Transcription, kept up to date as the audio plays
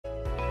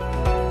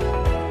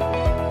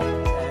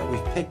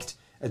picked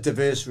a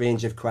diverse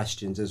range of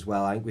questions as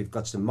well. I think we've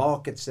got some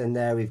markets in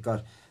there, we've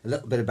got a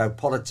little bit about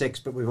politics,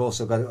 but we've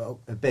also got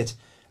a bit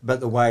about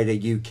the wider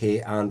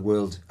UK and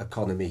world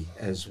economy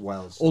as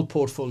well. All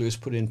portfolios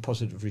put in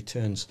positive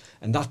returns,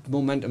 and that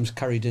momentum's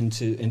carried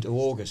into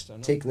August.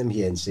 Taking them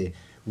here and say,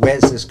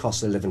 where's this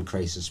cost of living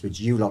crisis, which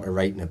you lot are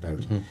writing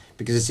about?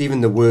 Because it's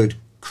even the word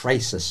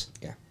crisis.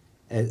 Yeah.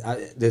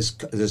 There's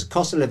a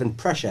cost of living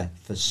pressure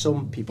for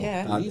some people.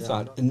 Yeah, I believe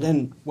that. And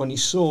then when he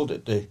sold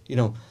it,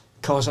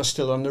 cars are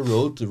still on the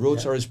road, the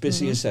roads are as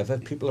busy as ever,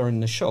 people are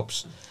in the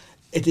shops.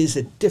 It is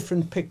a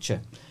different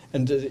picture.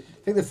 And I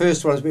think the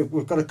first one is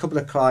we've got a couple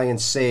of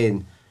clients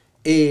saying,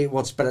 A,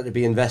 what's better to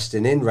be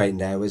investing in right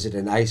now? Is it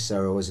an ISA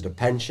or is it a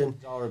pension?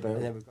 And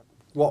then we've got,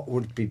 what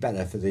would be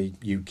better for the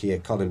UK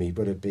economy?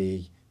 Would it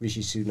be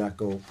Rishi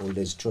Sunak or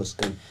Liz Truss?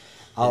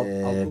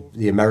 And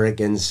the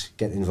Americans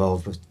get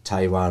involved with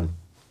Taiwan,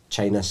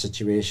 China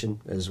situation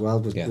as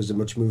well. Was there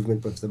much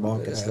movement with the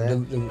markets there?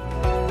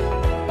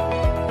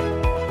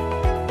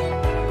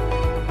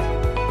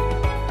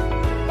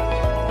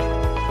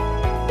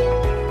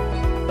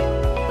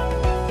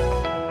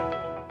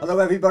 Hello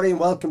everybody and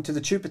welcome to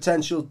the True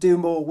Potential Do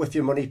More With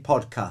Your Money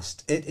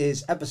podcast. It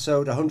is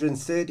episode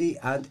 130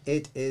 and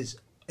it is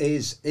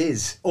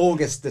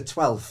August the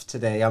 12th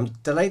today. I'm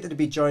delighted to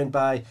be joined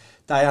by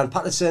Diane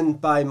Patterson,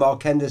 by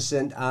Mark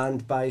Henderson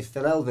and by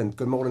Phil Elvin.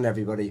 Good morning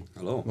everybody.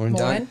 Hello. Morning,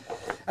 Dan.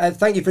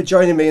 Thank you for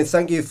joining me and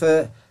thank you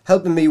for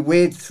helping me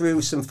wade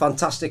through some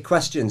fantastic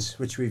questions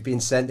which we've been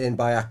sent in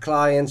by our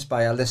clients,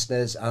 by our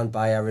listeners and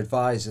by our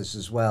advisors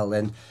as well.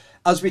 And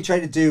as we try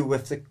to do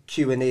with the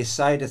Q&A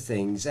side of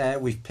things,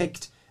 we've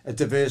picked a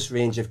diverse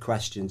range of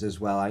questions as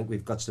well. I think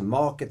we've got some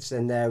markets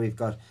in there, we've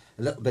got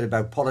a little bit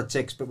about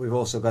politics, but we've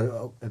also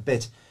got a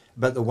bit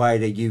about the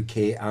wider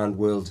UK and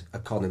world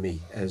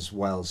economy as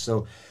well.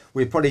 So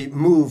we'll probably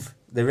move,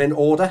 they're in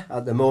order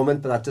at the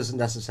moment, but that doesn't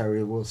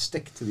necessarily will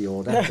stick to the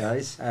order,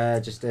 guys,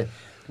 just to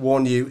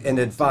warn you in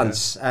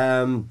advance.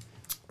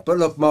 But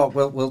look, Mark,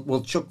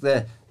 we'll chuck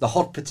the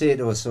hot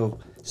potato, so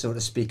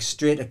to speak,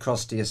 straight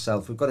across to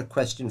yourself. We've got a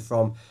question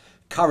from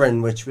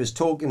Karen, which was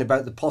talking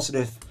about the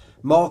positive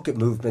market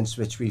movements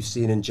which we've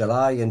seen in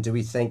July, and do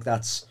we think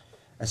that's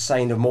a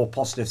sign of more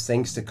positive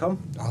things to come?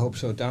 I hope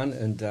so, Dan,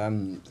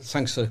 and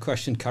thanks for the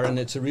question, Karen.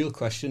 It's a real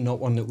question, not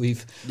one that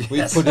we've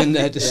put in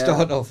there to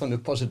start off on a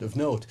positive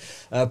note.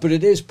 But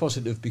it is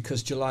positive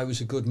because July was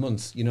a good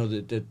month. You know,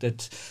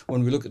 that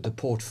when we look at the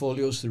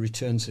portfolios, the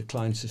returns that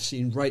clients have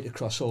seen right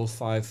across all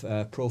five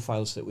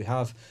profiles that we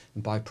have,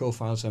 and by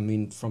profiles I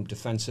mean from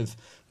defensive,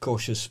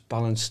 cautious,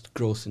 balanced,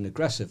 growth and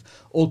aggressive.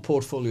 All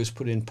portfolios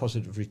put in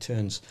positive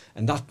returns,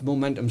 and that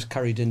momentum's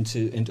carried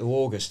into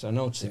August. I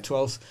know it's the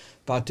 12th.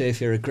 Bad day if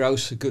you're a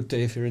grouse, a good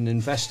day if you're an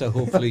investor.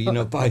 Hopefully,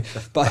 by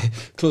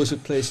close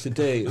of plays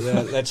today,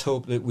 let's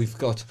hope that we've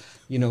got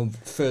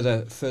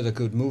further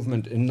good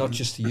movement in not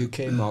just the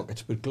UK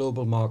markets but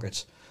global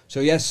markets. So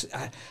yes,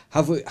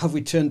 have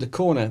we turned the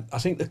corner? I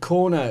think the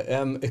corner,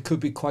 it could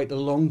be quite a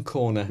long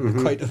corner,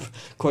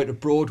 quite a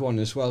broad one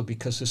as well,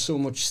 because there's so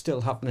much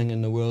still happening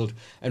in the world,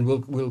 and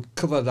we'll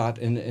cover that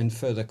in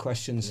further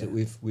questions that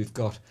we've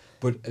got.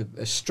 But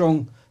a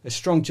strong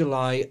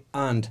July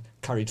and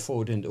carried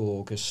forward into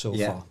August so far.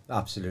 Yeah,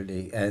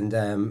 absolutely. And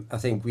I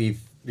think we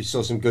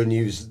saw some good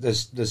news.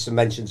 There's some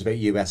mentions about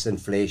US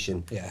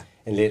inflation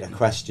in later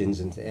questions,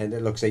 and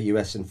it looks like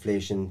US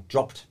inflation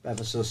dropped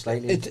ever so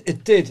slightly.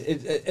 It did,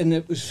 and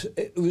it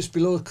was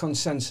below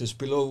consensus,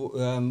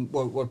 below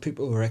what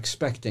people were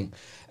expecting,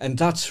 and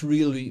that's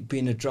really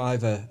been a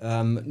driver,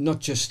 not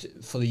just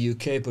for the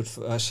UK but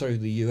for,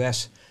 the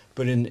US,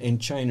 but in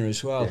China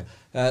as well.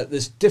 Yeah.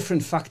 There's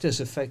different factors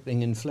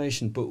affecting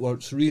inflation, but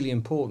what's really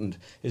important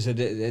is that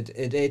at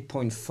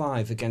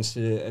 8.5 against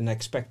an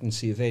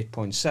expectancy of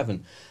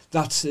 8.7,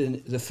 that's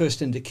the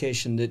first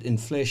indication that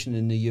inflation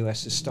in the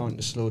US is starting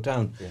to slow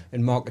down,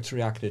 and markets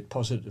reacted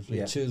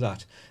positively to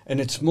that.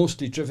 And it's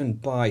mostly driven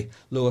by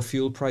lower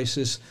fuel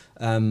prices,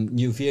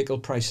 new vehicle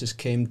prices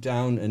came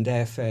down, and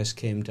airfares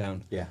came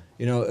down. Yeah.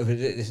 You know,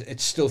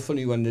 it's still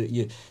funny when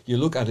you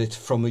look at it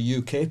from a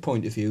UK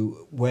point of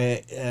view,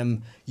 where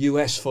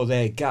US for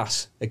their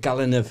gas, a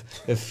gallon of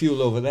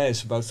fuel over there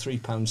is about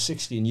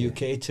 £3.60 in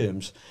UK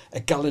terms. A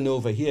gallon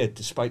over here,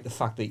 despite the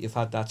fact that you've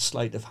had that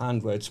sleight of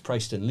hand where it's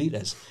priced in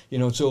litres,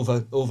 it's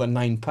over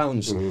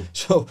 £9.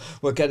 So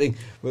we're getting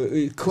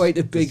quite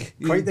a big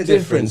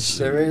difference.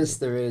 There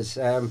is.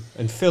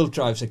 And Phil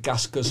drives a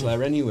gas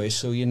guzzler anyway,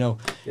 so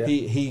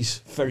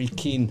he's very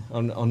keen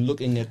on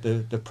looking at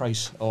the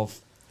price of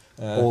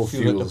all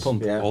fuel fuels, at the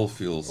pump. All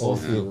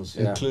fuels,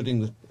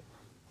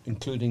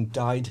 including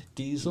dyed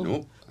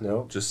diesel.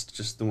 No,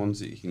 just the ones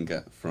that you can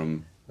get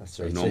from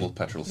normal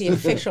petrol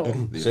station.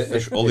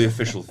 All the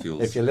official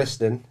fuels. If you're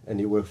listening and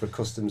you work for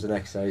Customs and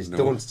Excise,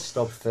 don't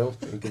stop Phil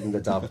and give him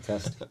the DAB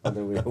test on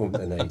the way home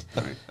tonight.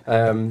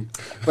 Right.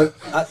 But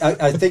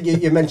I think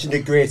you mentioned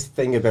a great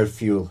thing about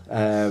fuel,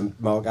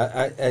 Mark,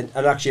 and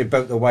actually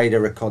about the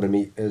wider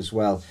economy as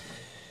well.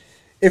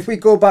 If we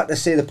go back to,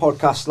 say, the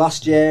podcast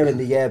last year and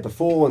the year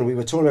before, when we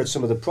were talking about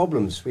some of the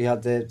problems, we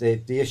had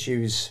the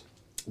issues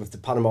the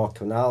Panama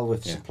Canal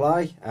with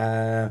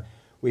supply.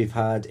 We've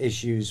had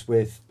issues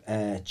with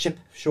chip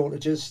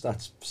shortages.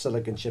 That's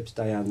silicon chips,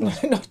 Diane,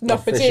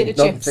 not potato chips.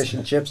 Not fish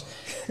and chips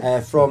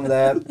from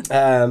there.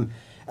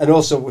 And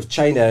also with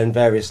China and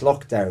various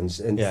lockdowns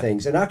and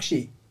things. And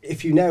actually,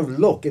 if you now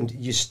look and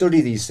you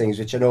study these things,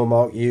 which I know,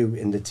 Mark, you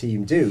and the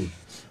team do,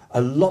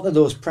 a lot of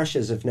those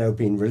pressures have now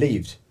been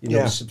relieved.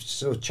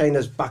 So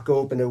China's back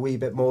open a wee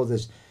bit more.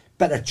 There's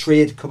better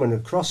trade coming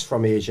across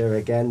from Asia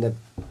again. The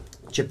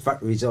chip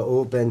factories are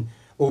open.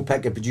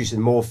 OPEC are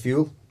producing more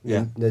fuel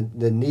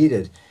than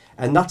needed.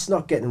 And that's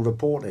not getting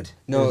reported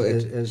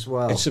as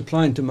well. It's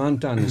supply and demand,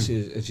 Dan, as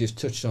you've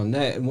touched on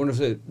there. And one of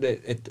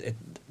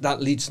that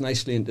leads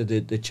nicely into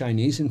the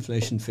Chinese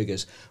inflation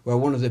figures, where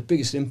one of the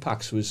biggest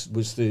impacts was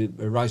the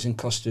rising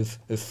cost of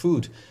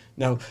food.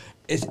 Now,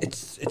 it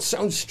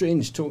sounds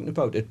strange talking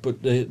about it,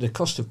 but the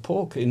cost of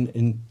pork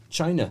in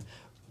China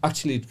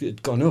actually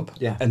had gone up,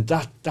 and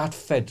that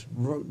fed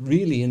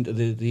really into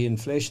the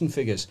inflation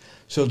figures.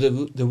 So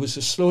there was a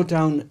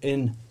slowdown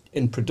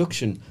in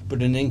production,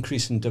 but an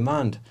increase in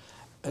demand,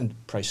 and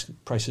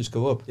prices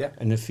go up,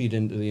 and they feed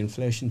into the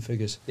inflation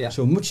figures.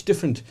 So much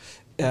different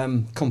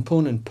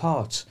component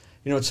parts.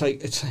 It's like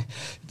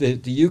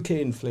the UK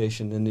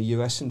inflation and the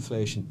US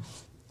inflation.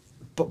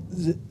 But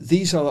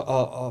these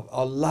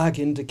are lag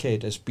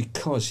indicators,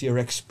 because you're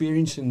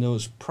experiencing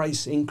those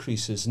price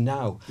increases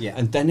now,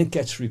 and then it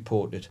gets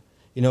reported.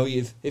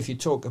 If you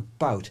talk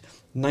about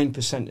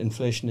 9%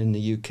 inflation in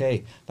the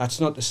UK,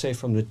 that's not to say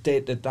from the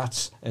date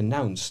that's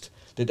announced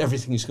that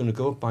everything is going to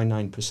go up by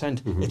 9%.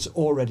 Mm-hmm. It's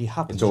already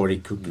happened. It's already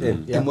cooked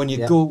in. And when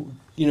you go,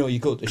 you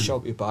go to the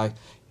shop, you buy,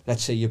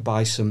 let's say you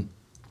buy some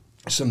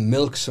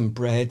milk, some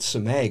bread,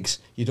 some eggs,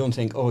 you don't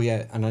think,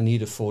 and I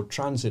need a Ford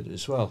Transit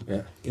as well.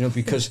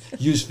 Because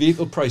used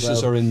vehicle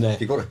prices are in there.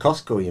 If you go to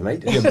Costco, you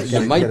might.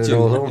 You might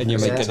do, and you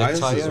might get a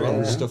tyre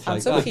and stuff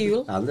like that.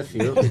 Fuel. And the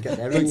fuel. You get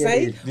everything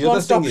you need. The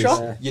other thing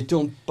is, you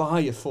don't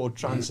buy a Ford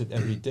Transit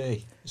every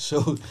day.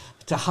 So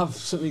to have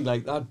something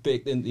like that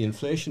baked into the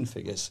inflation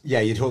figures.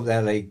 Yeah, you'd hope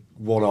they're like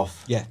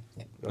one-off.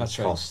 That's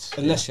costs.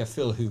 Right. Unless you're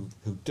Phil, who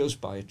does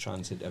buy a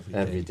Transit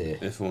every day.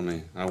 If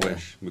only. I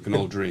wish. We can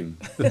all dream.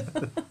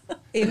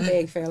 In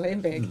big, Phil, in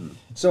big.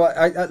 So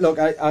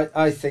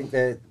I think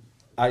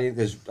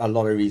there's a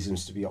lot of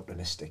reasons to be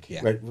optimistic.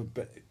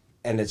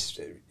 And it's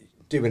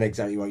doing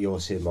exactly what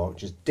you're saying, Mark,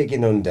 just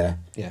digging under.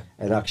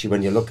 And actually,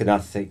 when you're looking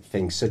at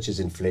things such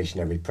as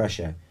inflationary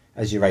pressure,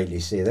 as you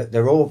rightly say, that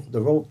they're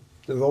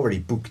already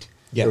booked.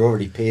 They're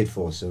already paid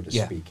for, so to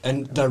speak.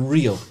 And they're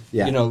real.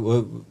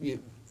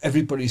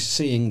 Everybody's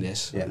seeing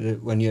this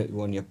when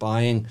you're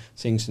buying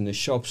things in the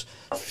shops.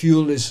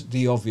 Fuel is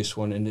the obvious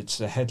one, and it's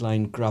the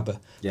headline grabber.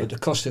 But the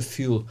cost of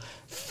fuel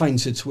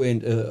finds its way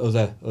into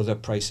other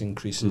price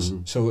increases.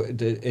 Mm-hmm. So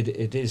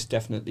it is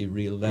definitely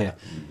real there.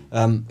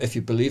 If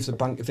you believe the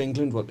Bank of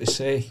England, what they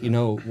say, I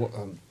know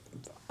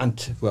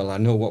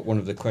what one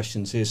of the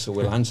questions is, so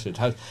we'll answer it.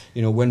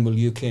 When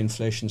will UK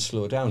inflation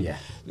slow down?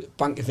 The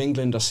Bank of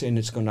England are saying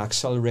it's going to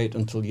accelerate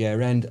until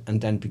year end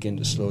and then begin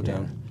to slow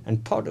down.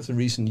 And part of the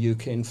reason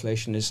UK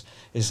inflation is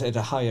at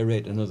a higher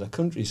rate than other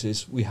countries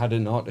is we had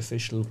an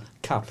artificial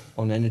cap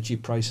on energy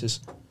prices.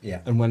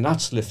 And when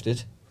that's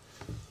lifted,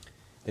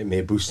 it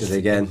may boost it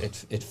again.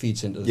 It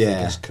feeds into the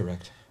figures,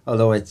 correct.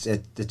 Although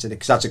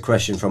that's a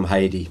question from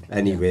Heidi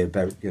anyway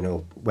about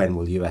when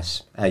will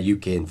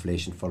UK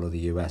inflation follow the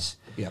US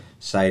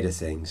side of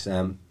things.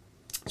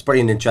 It's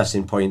probably an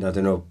interesting point. I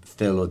don't know,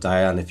 Phil or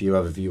Diane, if you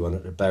have a view on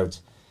it, about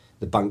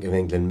the Bank of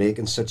England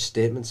making such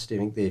statements. Do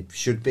you think they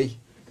should be?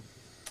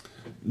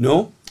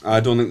 No, I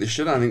don't think they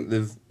should. I think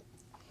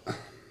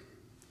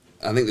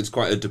it's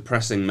quite a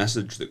depressing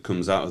message that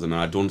comes out of them,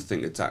 and I don't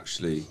think it's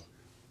actually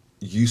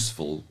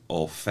useful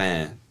or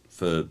fair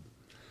for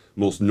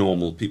most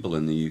normal people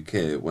in the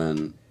UK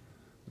when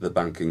the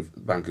Bank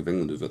of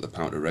England, who've got the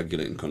power to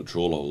regulate and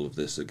control all of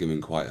this, are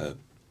giving quite a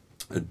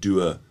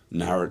dour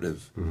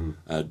narrative,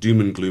 doom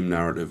and gloom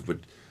narrative,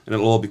 and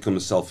it'll all become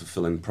a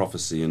self-fulfilling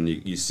prophecy, and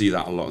you see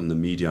that a lot in the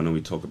media. I know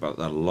we talk about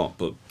that a lot,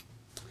 but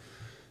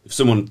if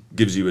someone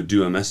gives you a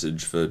dour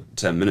message for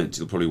 10 minutes,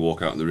 you'll probably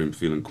walk out of the room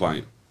feeling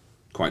quite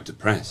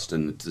depressed,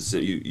 and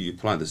you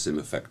apply the same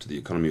effect to the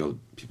economy or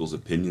people's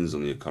opinions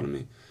on the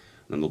economy.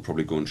 And they'll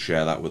probably go and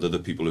share that with other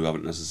people who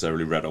haven't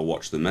necessarily read or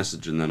watched the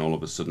message, and then all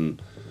of a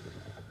sudden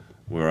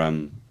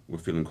we're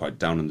feeling quite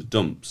down in the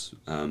dumps.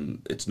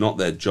 It's not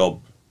their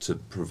job to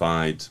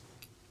provide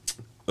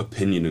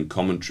opinion and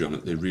commentary on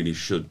it. They really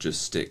should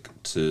just stick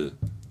to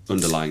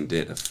underlying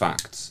data,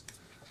 facts,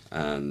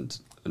 and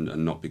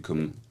not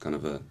become kind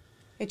of a.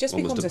 It just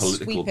becomes a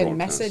sweeping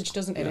message,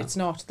 doesn't it? It's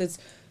not.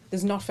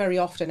 There's not very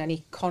often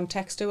any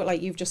context to it.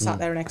 Like you've just sat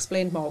there and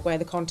explained, Mark, where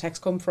the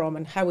context come from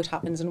and how it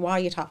happens and why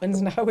it happens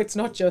and how it's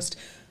not just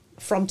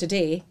from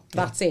today,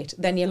 that's it.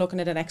 Then you're looking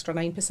at an extra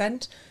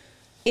 9%.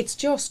 It's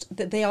just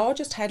that they are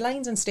just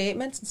headlines and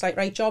statements. It's like,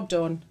 right, job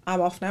done.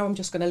 I'm off now. I'm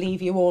just going to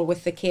leave you all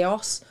with the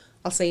chaos.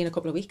 I'll see you in a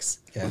couple of weeks.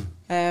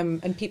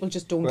 And people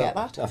just don't get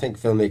that. I think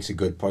Phil makes a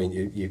good point.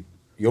 You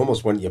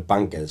almost want your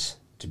bankers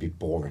to be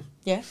boring.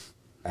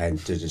 and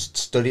to just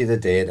study the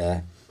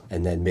data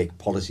and then make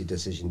policy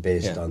decision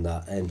based on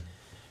that. And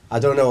I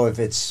don't know if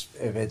it's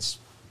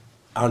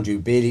Andrew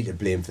Bailey to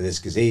blame for this,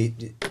 because he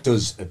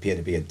does appear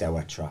to be a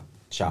dour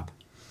chap,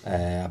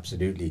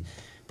 absolutely.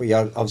 But you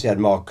obviously had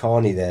Mark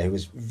Carney there, who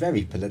was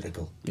very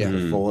political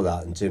before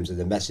that in terms of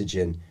the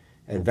messaging,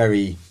 and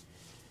very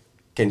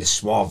kind of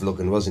suave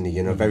looking, wasn't he?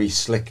 You know, very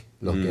slick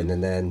looking.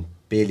 And then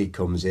Bailey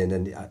comes in,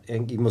 and I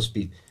think he must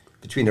be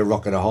between a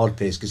rock and a hard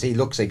place, because he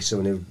looks like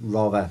someone who'd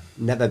rather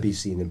never be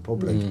seen in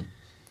public.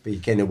 But you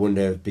kind of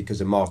wonder,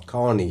 because of Mark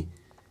Carney,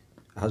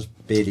 has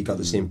Bailey got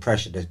the same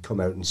pressure to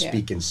come out and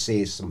speak and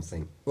say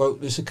something? Well,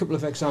 there's a couple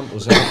of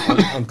examples.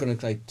 I'm going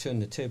to turn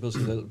the tables a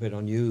little bit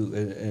on you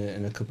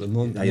in a couple of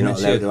months. You're not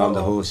allowed to on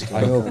the host.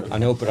 I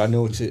know, but I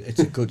know it's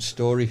a good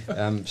story.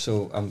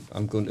 So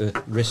I'm going to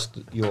risk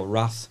your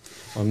wrath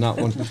on that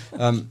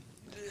one.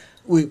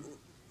 We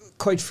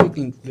quite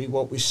frequently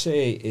what we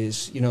say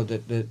is, you know,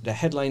 that the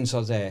headlines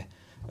are there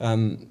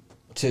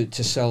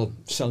to sell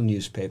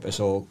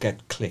newspapers or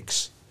get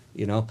clicks,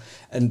 you know.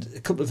 And a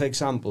couple of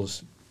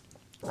examples.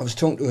 I was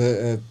talking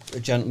to a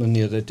gentleman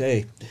the other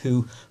day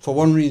who, for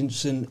one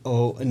reason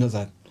or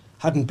another,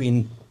 hadn't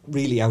been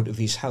really out of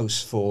his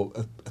house for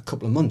a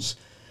couple of months.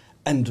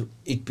 And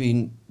he'd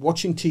been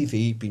watching TV,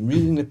 he'd been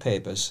reading the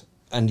papers,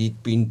 and he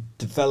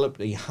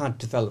had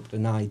developed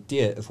an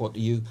idea of what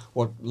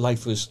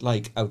life was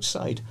like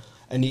outside.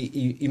 And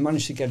he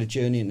managed to get a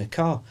journey in the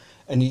car.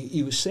 And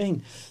he was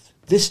saying,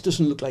 this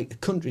doesn't look like a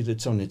country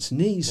that's on its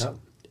knees. Yep.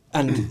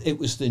 And it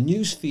was the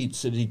news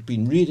feeds that he'd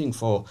been reading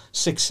for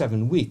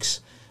 6-7 weeks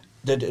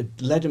that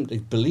it led him to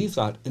believe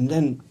that. And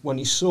then when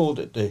he saw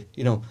that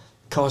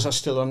cars are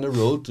still on the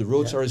road, the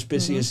roads are as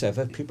busy as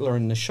ever, people are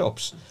in the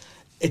shops,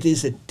 it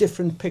is a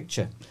different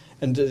picture.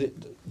 And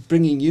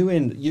bringing you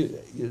in,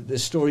 the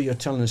story you're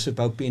telling us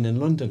about being in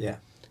London. Yeah.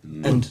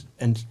 And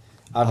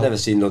I've never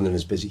seen London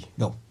as busy.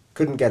 No.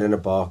 Couldn't get in a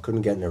bar,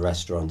 couldn't get in a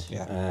restaurant.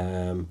 Yeah.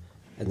 And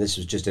this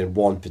was just in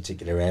one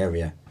particular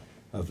area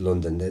of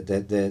London.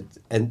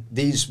 And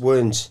these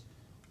weren't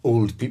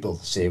old people,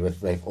 say,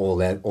 with like all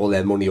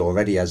their money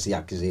already, as the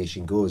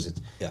accusation goes.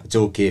 It's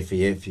okay for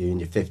you if you're in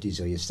your 50s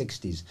or your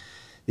 60s.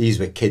 These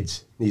were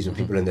kids. These were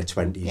people in their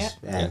 20s,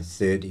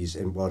 30s,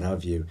 and what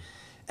have you.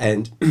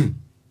 And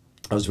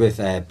I was with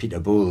Peter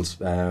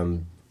Bowles,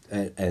 and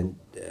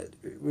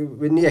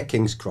we're near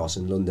King's Cross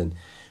in London,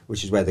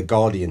 which is where The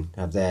Guardian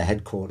have their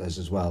headquarters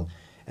as well.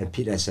 And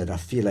Peter said, I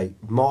feel like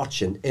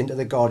marching into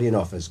the Guardian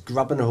office,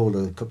 grabbing a hold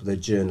of a couple of the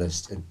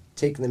journalists and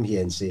taking them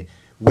here and say,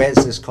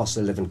 where's this cost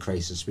of living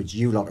crisis, which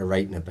you lot are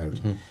writing about?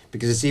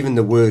 Because it's even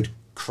the word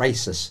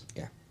crisis.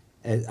 Yeah.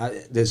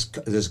 There's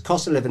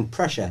cost of living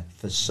pressure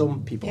for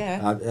some people.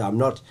 Yeah. I'm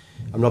not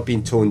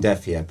being tone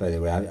deaf here, by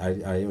the way.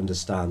 I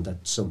understand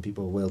that some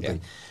people will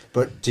be.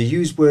 But to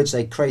use words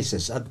like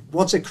crisis,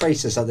 what's a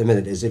crisis at the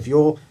minute is if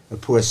you're a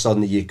poor son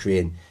in the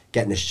Ukraine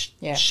getting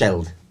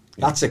shelled.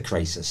 That's a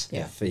crisis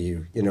for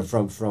you,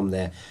 from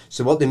there.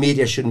 So what the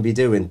media shouldn't be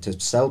doing to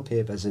sell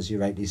papers, as you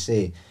rightly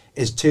say,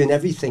 is turn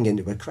everything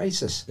into a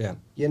crisis. Yeah.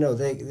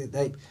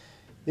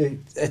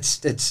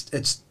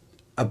 It's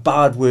a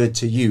bad word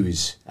to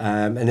use.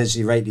 And as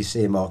you rightly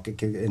say, Mark, it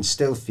can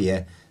instill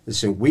fear. There's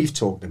something we've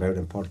talked about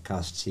in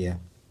podcasts here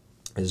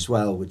as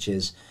well, which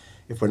is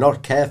if we're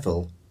not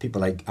careful, people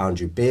like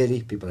Andrew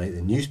Bailey, people like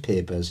the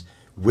newspapers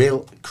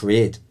will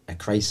create a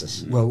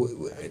crisis. Well,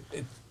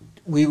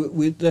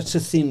 that's a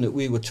theme that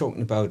we were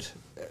talking about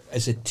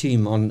as a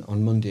team on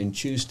Monday and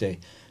Tuesday,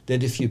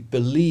 that if you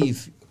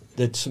believe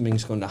that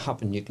something's going to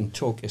happen, you can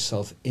talk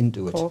yourself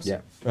into it.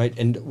 Yeah. Right?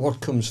 And what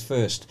comes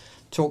first?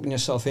 Talking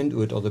yourself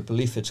into it or the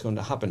belief it's going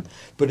to happen.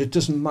 But it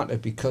doesn't matter,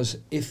 because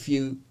if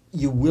you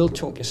will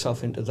talk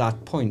yourself into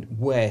that point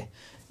where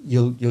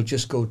you'll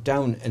just go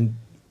down. And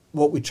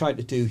what we try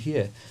to do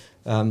here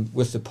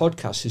with the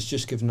podcast is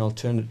just give an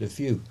alternative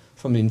view.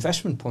 From the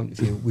investment point of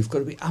view, we've got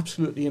to be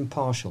absolutely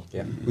impartial.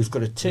 Yeah. We've got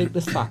to take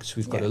the facts,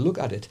 we've got to look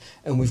at it,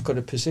 and we've got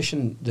to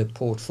position the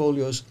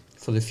portfolios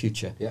for the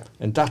future. Yeah.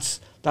 And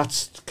that's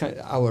kind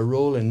of our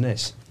role in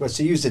this. Well, it's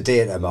to use the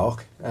data,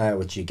 Mark,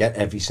 which you get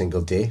every single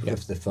day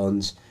with the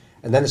funds,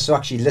 and then it's to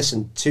actually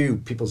listen to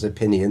people's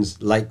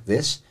opinions like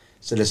this.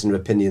 So listen to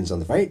opinions on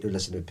the right,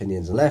 listen to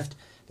opinions on the left,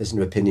 listen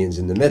to opinions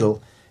in the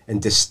middle,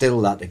 and distill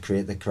that to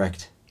create the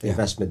correct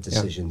investment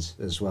decisions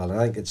as well.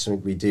 And I think it's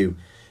something we do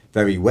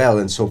very well,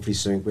 and so hopefully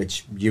something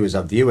which you as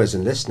our viewers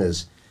and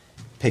listeners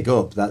pick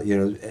up,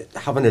 that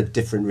having a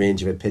different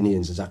range of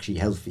opinions is actually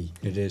healthy.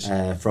 It is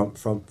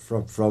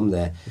from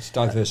there. It's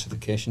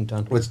diversification,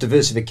 Dan. Well, it's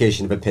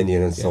diversification of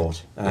opinion and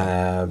thought,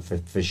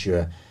 for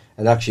sure.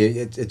 And actually,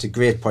 it's a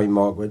great point,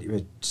 Mark, what you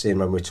were saying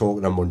when we were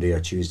talking on Monday or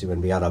Tuesday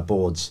when we had our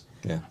boards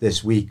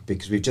this week,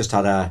 because we've just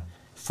had our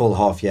full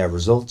half-year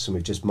results and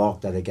we've just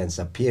marked that against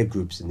our peer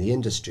groups in the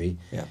industry,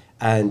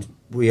 and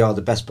we are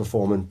the best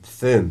performing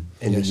firm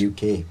in the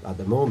UK at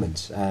the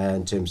moment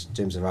in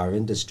terms of our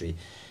industry.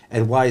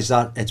 And why is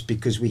that? It's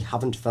because we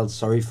haven't felt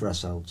sorry for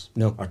ourselves,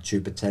 our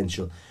true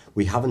potential.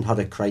 We haven't had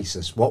a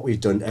crisis. What we've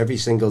done every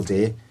single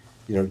day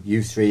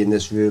you three in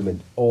this room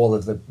and all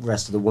of the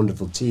rest of the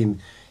wonderful team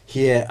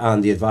here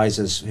and the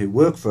advisors who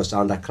work for us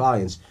and our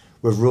clients,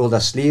 we've rolled our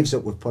sleeves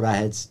up, we've put our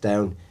heads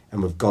down,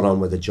 and we've got on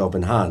with the job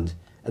in hand.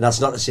 And that's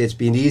not to say it's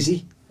been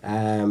easy,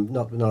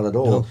 not at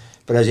all. No.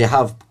 But as you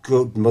have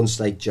good months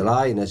like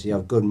July, and as you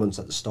have good months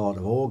at the start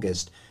of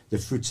August, the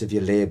fruits of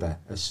your labour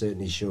are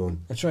certainly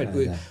shown. That's right.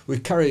 We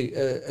carry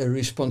a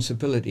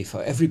responsibility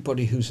for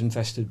everybody who's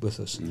invested with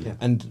us. Yeah.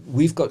 And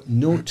we've got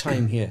no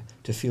time here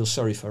to feel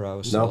sorry for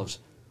ourselves.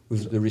 No.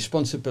 We've the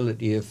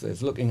responsibility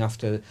of looking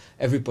after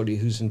everybody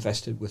who's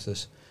invested with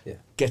us. Yeah.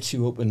 Gets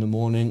you up in the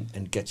morning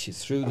and gets you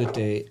through the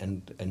day,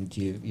 and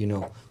you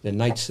know, the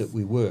nights that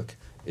we work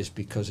is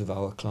because of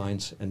our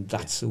clients, and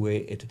that's the way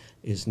it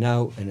is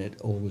now, and it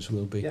always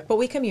will be. Yeah. But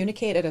we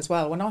communicate it as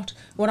well. We're not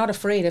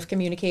afraid of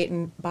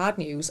communicating bad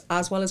news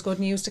as well as good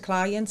news to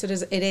clients. It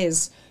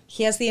is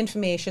here's the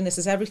information, this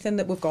is everything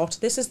that we've got,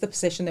 this is the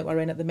position that we're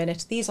in at the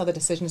minute, these are the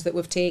decisions that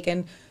we've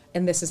taken,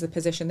 and this is the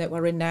position that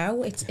we're in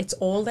now. It's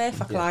all there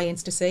for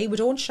clients to see. We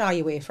don't shy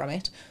away from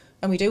it,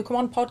 and we do come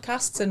on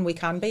podcasts and we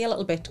can be a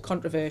little bit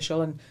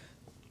controversial, and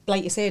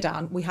like you say,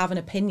 Dan, we have an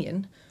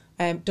opinion.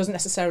 Doesn't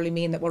necessarily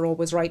mean that we're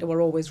always right or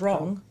we're always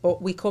wrong,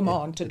 but we come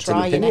on to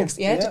try and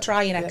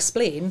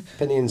explain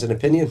opinions and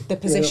opinion the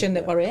position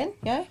that we're in.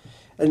 Yeah.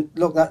 And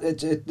look, that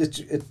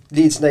it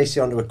leads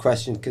nicely onto a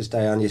question, because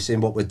Diane, you're saying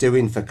what we're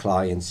doing for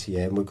clients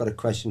here, and we've got a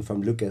question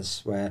from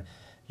Lucas where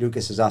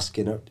Lucas is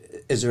asking,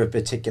 is there a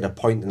particular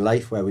point in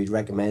life where we'd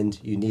recommend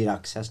you need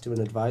access to an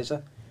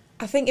advisor?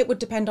 I think it would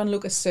depend on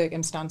Lucas'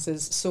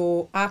 circumstances.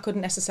 So I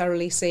couldn't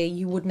necessarily say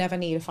you would never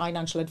need a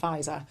financial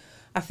advisor.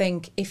 I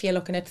think if you're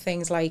looking at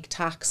things like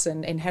tax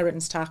and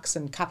inheritance tax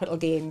and capital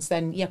gains,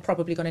 then you're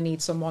probably going to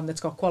need someone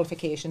that's got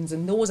qualifications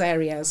in those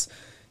areas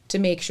to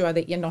make sure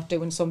that you're not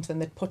doing something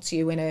that puts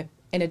you in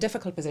a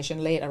difficult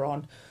position later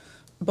on.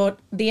 But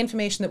the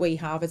information that we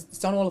have,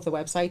 it's on all of the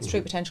websites,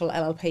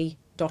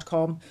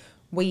 truepotentialllp.com.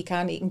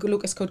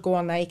 Lucas could go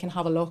on there, he can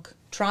have a look,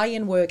 try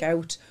and work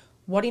out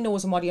what he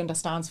knows and what he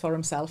understands for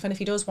himself. And if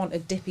he does want to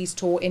dip his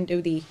toe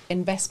into the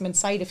investment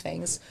side of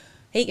things,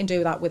 he can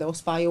do that with us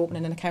by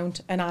opening an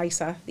account, an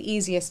ISA, the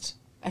easiest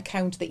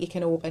account that you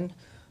can open,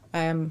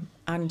 and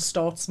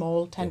start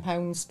small, £10,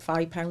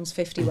 £5,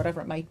 50, whatever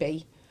it might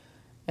be,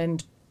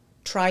 and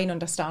try and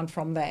understand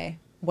from there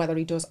whether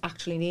he does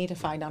actually need a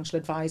financial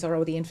advisor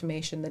or the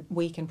information that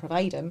we can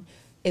provide him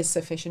is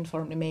sufficient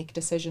for him to make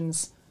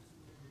decisions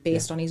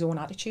based on his own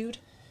attitude.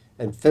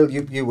 And Phil,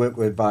 you work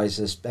with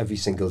advisors every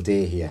single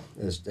day here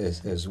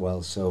as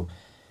well, so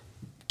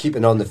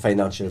keeping on the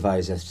financial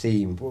advisor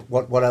theme,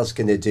 what else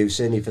can they do?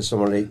 Certainly for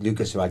someone like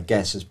Lucas, who I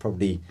guess is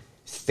probably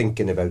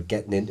thinking about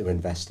getting into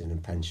investing in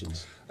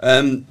pensions.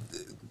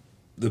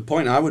 The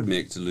point I would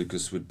make to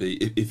Lucas would be,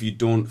 if you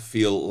don't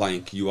feel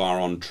like you are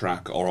on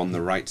track or on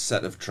the right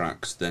set of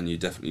tracks, then you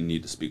definitely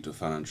need to speak to a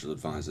financial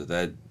advisor.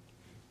 Their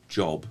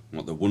job,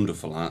 what they're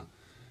wonderful at,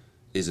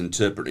 is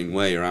interpreting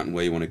where you're at and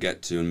where you want to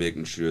get to, and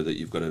making sure that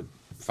you've got a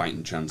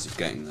fighting chance of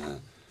getting there.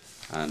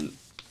 And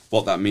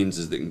what that means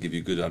is they can give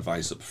you good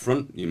advice up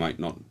front. You might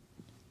not,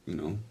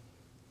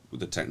 with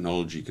the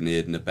technology can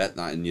aid and abet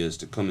that in years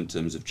to come in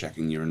terms of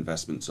checking your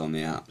investments on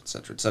the app,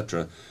 etc.,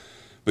 etc.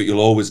 But you'll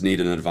always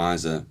need an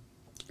advisor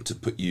to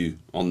put you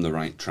on the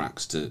right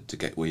tracks to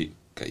get you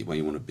where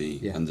you want to be.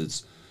 Yeah. And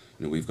there's,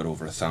 we've got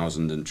over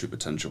 1,000 in True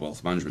Potential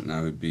Wealth Management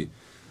now. We'd be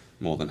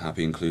more than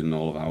happy, including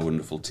all of our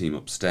wonderful team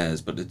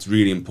upstairs. But it's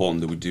really important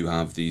that we do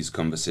have these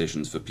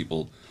conversations for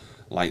people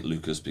like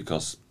Lucas,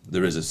 because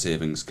there is a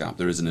savings gap,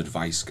 there is an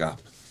advice gap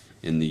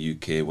in the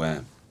UK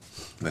where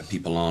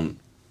people aren't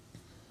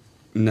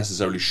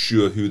necessarily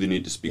sure who they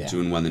need to speak to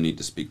and when they need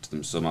to speak to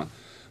them. So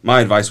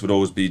my advice would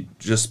always be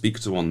just speak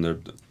to one.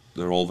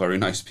 They're all very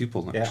nice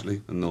people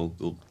actually, and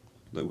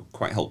they're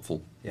quite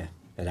helpful. Yeah.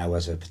 And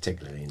ours are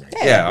particularly nice.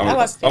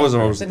 I was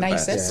always the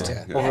nicest.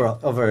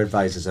 Other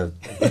advisors are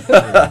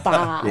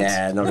bad.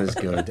 Yeah, not as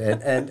good.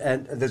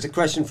 And there's a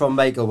question from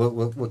Michael.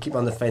 We'll keep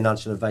on the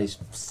financial advice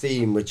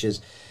theme, which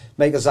is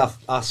Michael's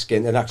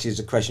asking, and actually there's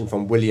a question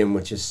from William,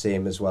 which is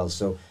same as well.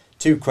 So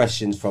 2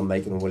 questions from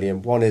Michael and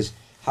William. One is,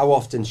 how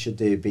often should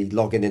they be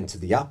logging into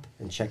the app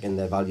and checking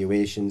their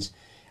valuations?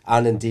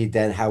 And indeed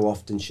then, how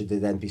often should they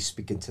then be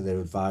speaking to their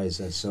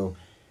advisor? So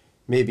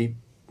maybe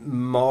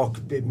Mark,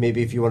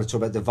 if you want to talk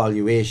about the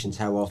valuations,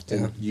 how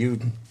often you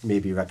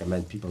maybe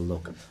recommend people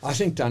look? I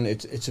think, Dan,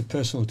 it's a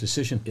personal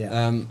decision.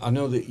 Yeah. I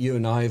know that you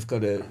and I have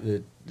got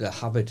the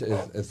habit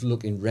of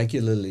looking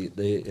regularly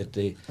at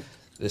the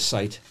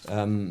site,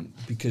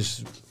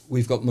 because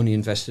we've got money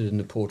invested in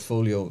the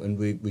portfolio, and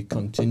we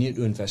continue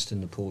to invest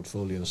in the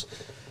portfolios.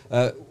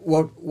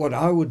 What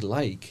I would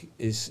like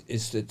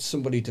is that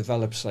somebody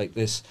develops like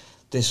this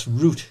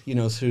route,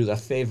 through their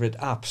favourite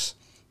apps,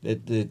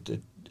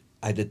 that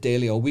either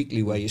daily or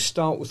weekly, where you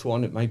start with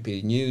one. It might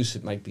be news,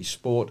 it might be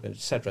sport,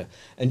 etc.,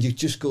 and you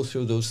just go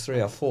through those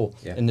 3 or 4.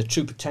 And the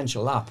True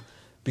Potential app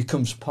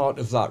becomes part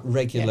of that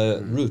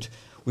regular route.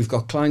 We've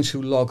got clients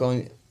who log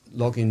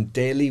in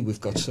daily.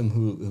 We've got some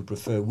who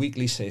prefer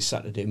weekly, say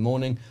Saturday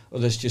morning.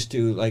 Others just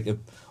do like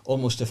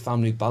almost a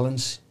family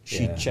balance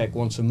sheet check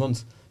once a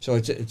month. So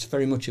it's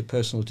very much a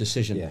personal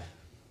decision. Yeah.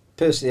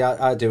 Personally,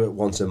 I do it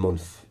once a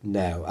month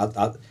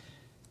now.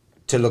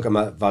 To look at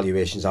my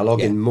valuations, I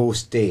log in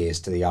most days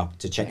to the app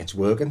to check it's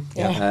working,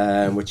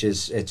 which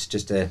it's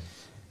just a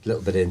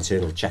little bit of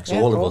internal checks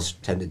all of us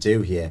tend to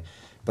do here.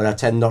 But I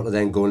tend not to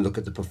then go and look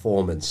at the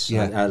performance.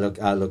 I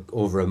look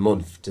over a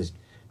month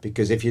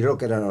because if you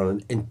look at it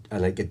on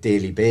like a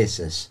daily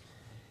basis,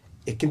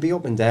 it can be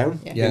up and down.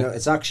 You know,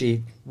 it's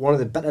actually one of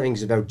the better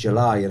things about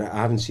July, and I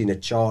haven't seen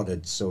it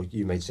charted, so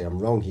you might say I'm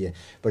wrong here,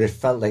 but it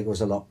felt like it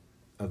was a lot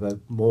of a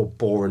more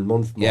boring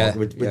month. We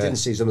didn't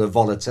see some of the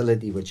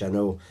volatility, which I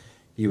know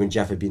you and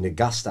Jeff have been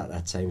aghast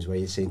at times, where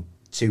you're seeing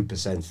 2%,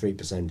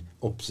 3%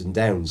 ups and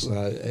downs.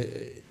 Well,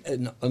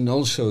 and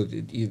also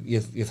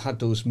you've had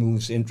those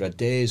moves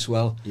intraday as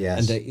well.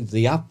 Yes. And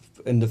the app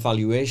and the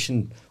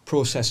valuation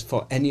process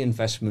for any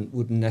investment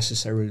wouldn't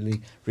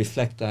necessarily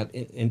reflect that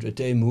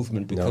intraday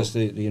movement, because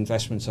the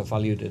investments are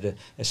valued at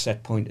a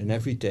set point in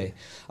every day.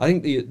 I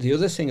think the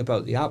other thing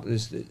about the app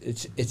is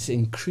that it's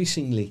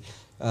increasingly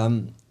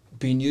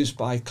being used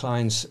by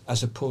clients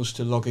as opposed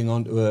to logging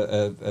onto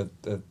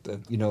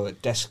a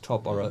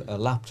desktop or a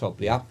laptop.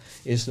 The app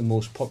is the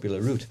most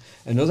popular route,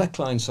 and other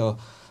clients are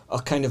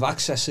kind of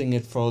accessing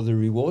it for the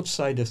reward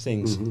side of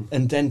things,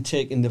 and then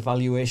taking the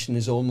valuation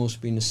as almost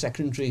being a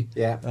secondary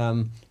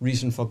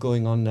reason for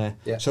going on there.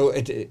 So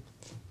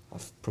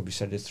I've probably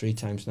said it 3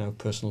 times now.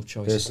 Personal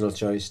choice. Personal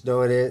choice.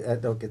 No, it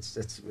is. Look,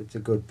 it's a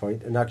good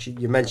point. And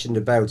actually, you mentioned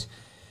about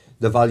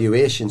the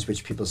valuations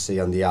which people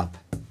see on the app.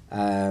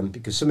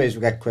 Because sometimes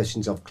we get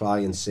questions of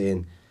clients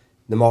saying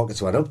the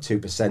markets went up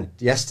 2%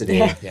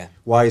 yesterday.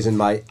 Why isn't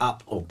my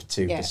app up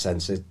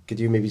 2%? So could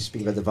you maybe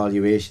speak about the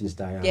valuations,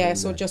 Diane? Yeah,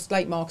 so just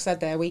like Mark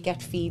said there, we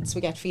get feeds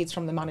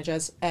from the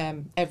managers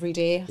every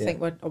day. I think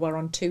we're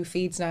on 2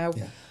 feeds now.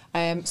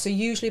 So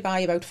usually by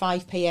about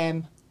 5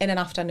 p.m. in an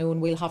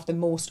afternoon, we'll have the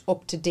most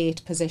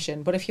up-to-date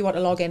position. But if you want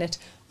to log in at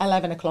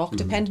 11 o'clock,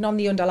 depending on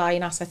the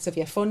underlying assets of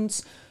your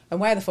funds and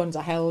where the funds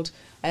are held,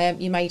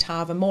 you might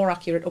have a more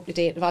accurate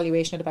up-to-date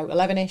valuation at about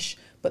 11ish,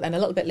 but then a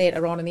little bit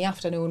later on in the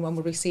afternoon, when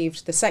we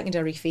received the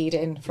secondary feed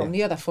in from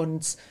the other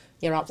funds,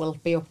 your app will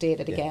be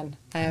updated again.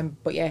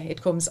 But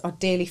it comes our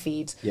daily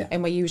feeds,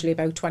 and we're usually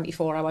about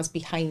 24 hours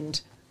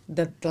behind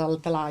the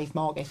live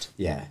market.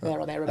 There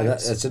or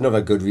thereabouts. That's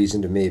another good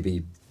reason to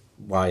maybe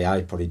why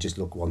I probably just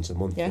look once a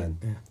month then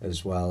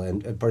as well.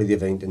 And probably the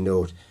other thing to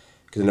note,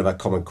 because another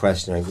common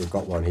question, I think we've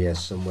got one here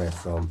somewhere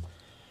from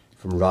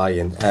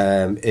Ryan,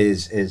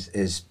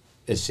 is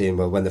saying,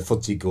 well, when the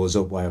FTSE goes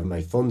up, why haven't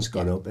my funds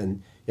gone up?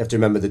 And you have to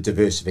remember the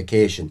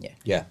diversification.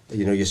 You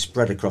know, you're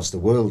spread across the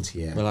world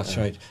here. Well, that's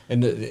right.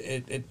 And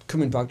it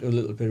coming back to a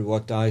little bit of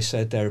what Di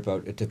said there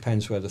about it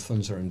depends where the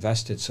funds are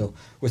invested. So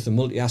with the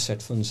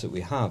multi-asset funds that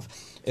we have,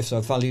 if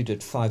they're valued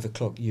at 5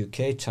 o'clock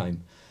UK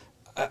time,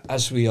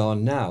 as we are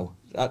now,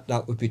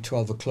 that would be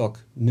 12 o'clock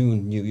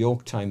noon New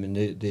York time,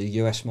 and the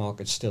US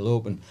market's still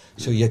open.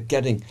 So you're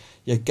getting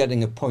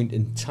a point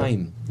in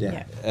time.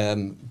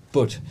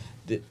 But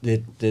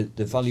the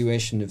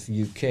valuation of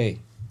UK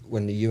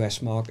when the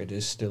US market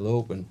is still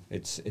open,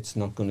 it's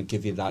not going to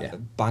give you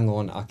that bang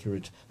on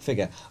accurate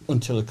figure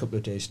until a couple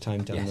of days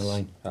time down the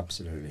line.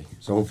 Absolutely.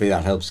 So hopefully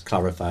that helps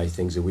clarify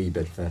things a wee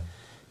bit for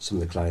some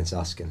of the clients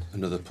asking.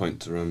 Another point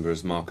to remember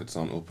is markets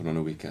aren't open on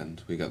a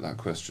weekend. We get that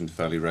question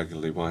fairly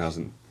regularly. Why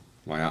hasn't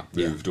my app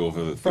moved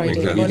over the Friday,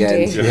 weekend?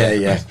 Monday.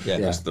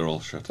 Yes, they're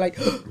all shut. Like,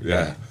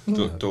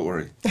 don't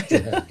worry.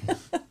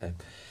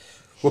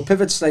 We'll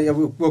pivot slightly.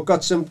 We've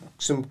got some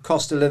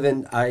cost of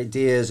living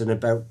ideas and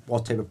about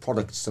what type of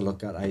products to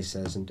look at,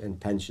 ISAs and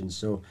pensions.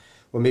 So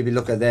we'll maybe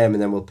look at them,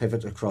 and then we'll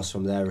pivot across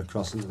from there,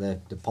 across into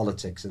the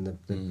politics and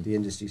the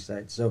industry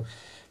side. So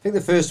I think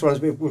the first one is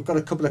we've got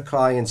a couple of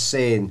clients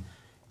saying,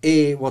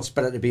 what's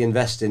better to be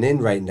investing in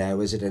right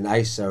now? Is it an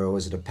ISA or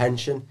is it a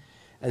pension?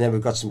 And then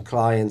we've got some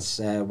clients,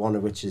 one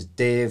of which is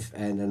Dave,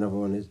 and another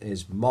one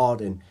is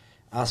Martin,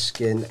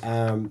 asking,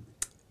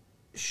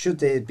 should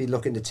they be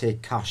looking to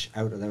take cash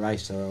out of their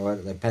ISA or out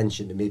of their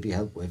pension to maybe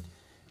help with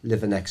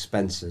living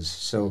expenses?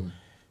 So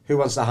who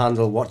wants to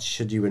handle what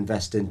should you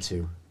invest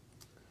into?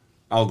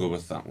 I'll go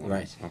with that one.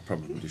 Right. I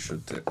probably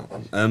should take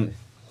that one.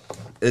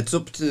 It's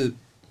up to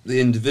the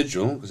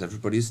individual, because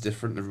everybody's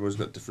different, everybody's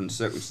got different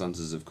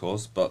circumstances, of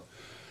course, but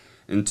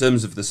in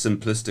terms of the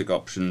simplistic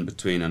option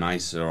between an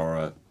ISA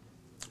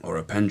or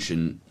a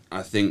pension,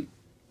 I think,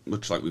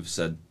 much like we've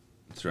said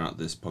throughout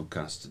this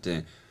podcast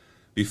today,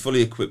 be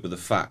fully equipped with the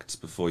facts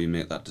before you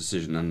make that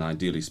decision, and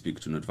ideally speak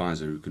to an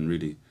advisor who can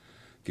really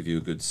give you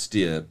a good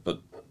steer. But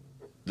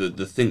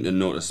the thing to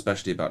note,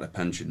 especially about a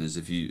pension, is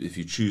if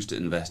you choose to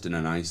invest in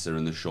an ISA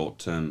in the short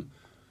term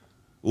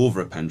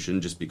over a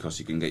pension, just because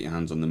you can get your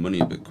hands on the money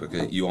a bit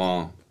quicker, you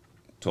are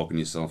talking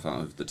yourself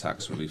out of the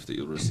tax relief that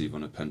you'll receive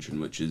on a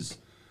pension, which is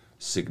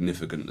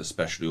significant,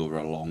 especially over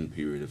a long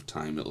period of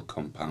time. It'll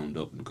compound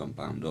up and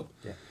compound up.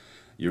 Yeah.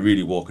 You're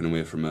really walking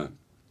away from a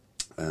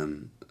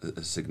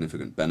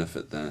significant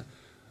benefit there.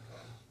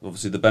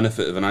 Obviously, the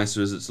benefit of an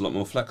ISA is it's a lot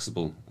more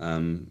flexible.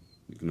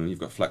 you've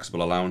got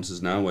flexible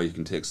allowances now where you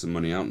can take some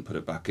money out and put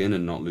it back in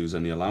and not lose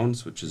any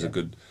allowance, which is a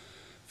good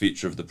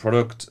feature of the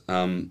product.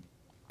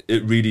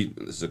 It really,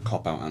 this is a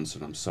cop-out answer,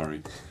 and I'm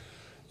sorry.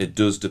 It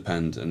does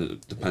depend, and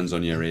it depends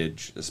on your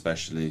age,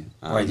 especially.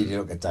 Why did you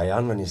look at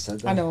Diane when you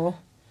said that? I know.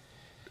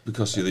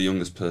 Because you're the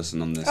youngest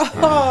person on this.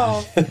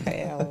 Oh,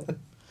 hell.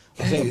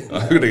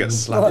 I'm going to get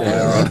slapped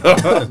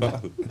later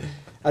on.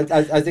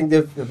 I think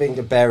the thing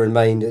to bear in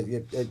mind,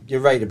 you're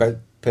right about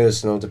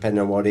personal,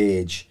 depending on what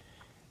age.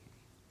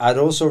 I'd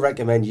also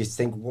recommend you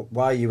think,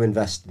 why are you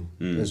investing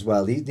as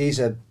well? These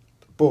are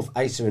both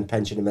ISA and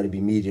pension are meant to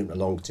be medium to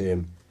long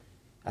term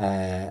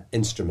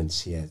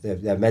instruments here.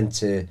 They're meant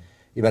to,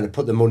 you're meant to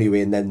put the money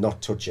away and then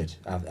not touch it.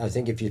 I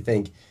think if you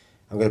think,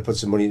 I'm going to put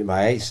some money into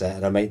my ISA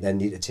and I might then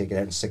need to take it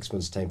out in 6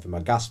 months' time for my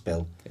gas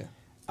bill,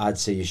 I'd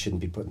say you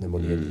shouldn't be putting the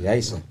money into the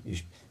ISA. You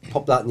should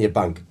pop that in your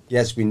bank.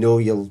 Yes, we know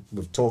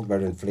we've talked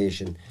about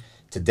inflation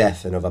to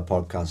death in other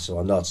podcasts, so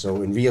I'm not.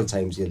 So in real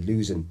times, you're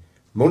losing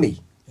money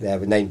there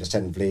with 9%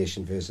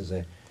 inflation versus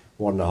a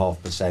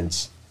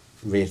 1.5%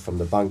 rate from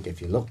the bank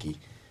if you're lucky.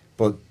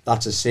 But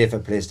that's a safer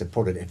place to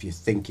put it if you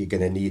think you're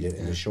going to need it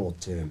in the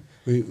short term.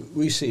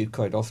 We see it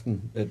quite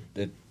often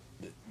that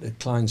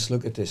clients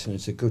look at this, and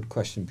it's a good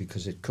question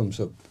because it comes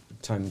up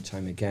time and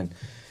time again.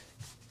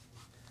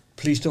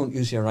 Please don't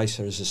use your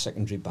ISA as a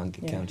secondary bank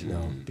account,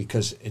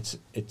 because it's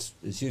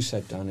as you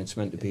said, Dan, it's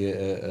meant to be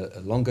a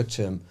longer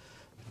term,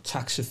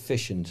 tax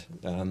efficient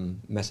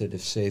method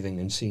of saving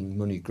and seeing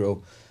money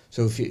grow.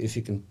 So if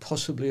you can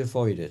possibly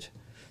avoid it,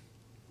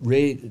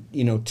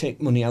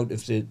 take money out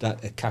of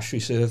that cash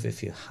reserve.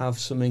 If you have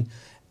something,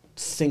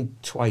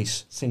 think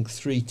twice, think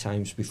 3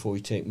 times before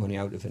you take money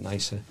out of an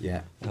ISA.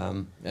 Yeah.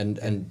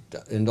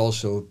 And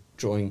also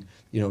drawing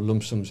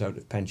lump sums out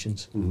of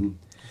pensions. Mm-hmm.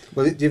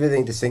 Well, the other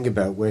thing to think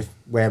about with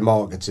where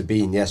markets have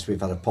been, yes,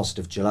 we've had a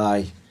positive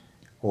July,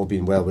 all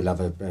being well, we'll have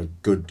a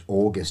good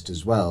August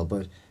as well.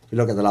 But if you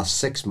look at the last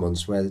 6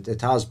 months, where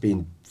it has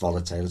been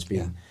volatile,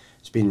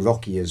 it's been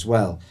rocky as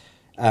well.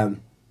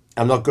 I'm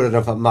not good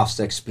enough at maths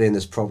to explain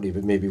this properly,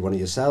 but maybe one of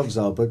yourselves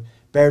are. But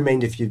bear in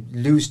mind, if you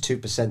lose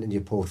 2% in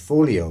your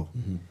portfolio,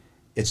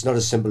 it's not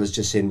as simple as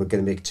just saying we're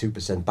going to make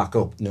 2% back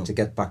up to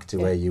get back to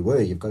where you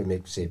were. You've got to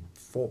make, say,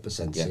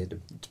 4% say, to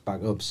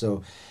back up.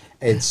 So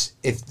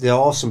if there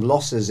are some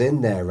losses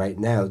in there right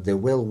now, they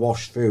will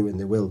wash through and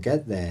they will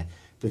get there.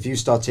 But if you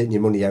start taking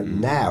your money out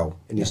now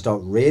and you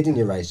start raiding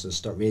your ISA,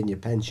 start raiding your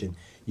pension,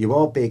 you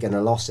are baking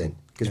a loss in.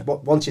 Because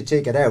once you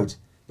take it out,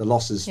 the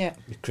losses...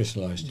 It's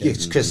crystallised.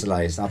 It's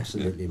crystallised,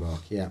 absolutely,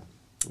 Mark. Yeah.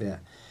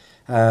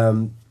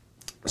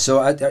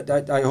 So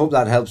I hope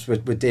that helps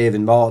with Dave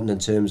and Martin in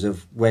terms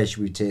of where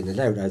should we take it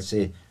out. I'd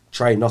say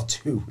try not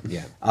to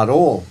at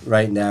all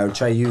right now.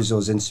 Try to use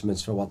those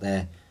instruments for what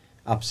they're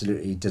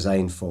absolutely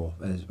designed for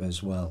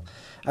as well.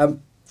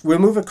 We'll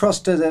move across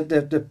to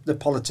the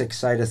politics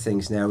side of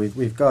things now.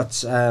 We've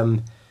got a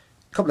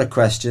couple of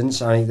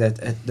questions. I think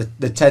that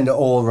they tend to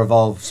all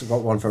revolve. So we've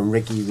got one from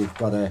Ricky. We've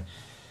got a...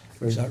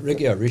 Is that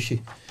Ricky or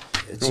Rishi?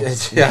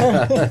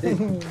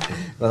 Well,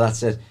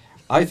 that's it.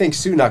 I think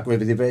Sunak will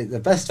be the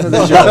best for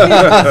the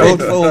job.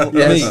 Vote for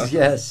me.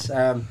 Yes.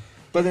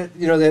 But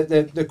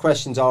the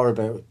questions are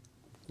about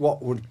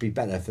what would be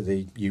better for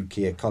the UK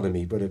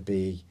economy. Would it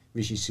be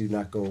Rishi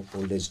Sunak or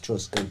Liz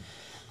Truss? And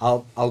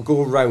I'll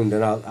go around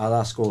and I'll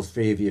ask all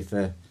three of you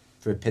for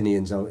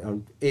opinions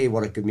on A,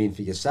 what it could mean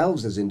for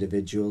yourselves as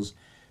individuals,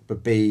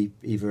 but B,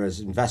 either as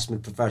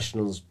investment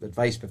professionals,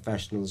 advice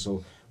professionals,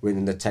 or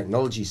within the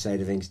technology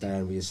side of things,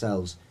 Diane, with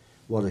yourselves,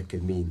 what it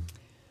could mean.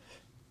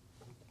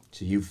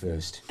 To you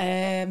first.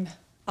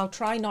 I'll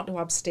try not to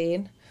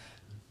abstain.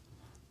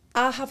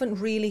 I haven't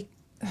really,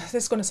 this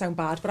is going to sound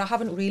bad, but I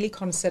haven't really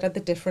considered the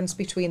difference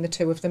between the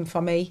two of them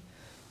for me,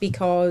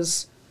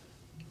 because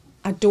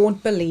I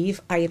don't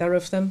believe either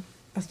of them.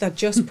 They're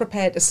just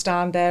prepared to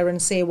stand there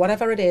and say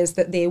whatever it is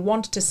that they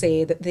want to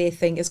say that they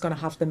think is going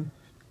to have them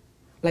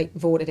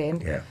voted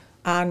in. Yeah.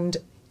 And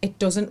it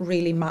doesn't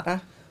really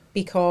matter,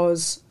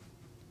 because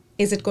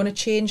is it going to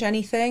change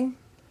anything?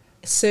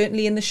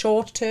 Certainly in the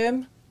short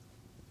term.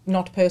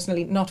 Not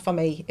personally, not for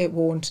me, it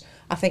won't.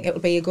 I think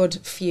it'll be a good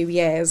few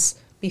years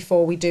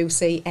before we do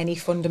see any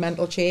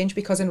fundamental change,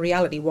 because in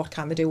reality, what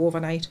can they do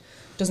overnight?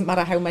 Doesn't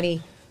matter how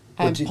many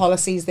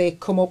policies they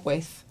come up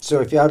with. So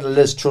if you had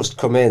Liz Truss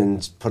come in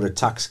and put a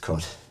tax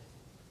cut,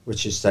 which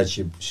she said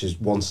she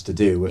wants to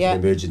do with an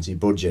emergency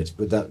budget,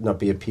 would that not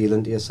be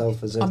appealing to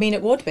yourself, is it? I mean,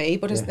 it would be,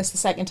 but it's the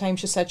second time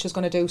she said she's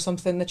going to do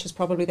something that she's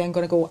probably then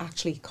going to go,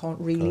 actually, can't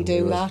really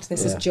do that.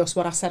 This is just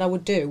what I said I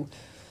would do.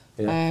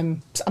 Yeah.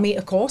 I mean,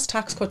 of course,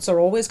 tax cuts are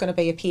always going to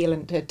be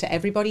appealing to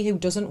everybody who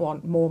doesn't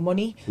want more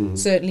money,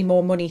 certainly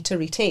more money to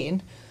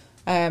retain.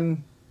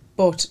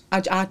 But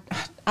I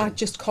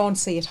just can't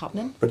see it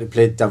happening. But to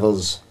play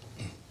devil's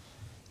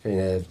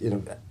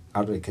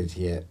advocate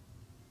here,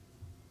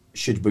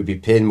 should we be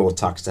paying more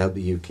tax to help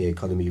the UK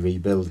economy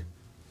rebuild?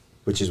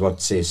 Which is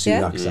what, say,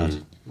 Sunak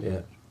said.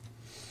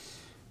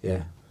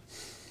 Yeah.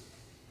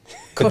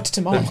 Cut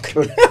to Mark.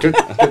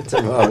 Cut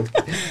to Mark.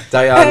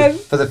 Diane,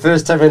 for the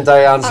first time in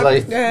Diane's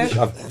life,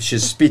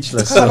 she's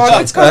speechless.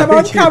 It's got him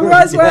on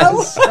camera as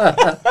well.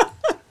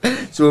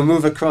 So we'll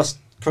move across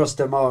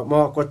to Mark.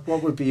 Mark, what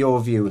would be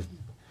your view,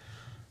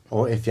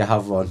 or if you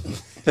have one?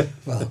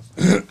 Well,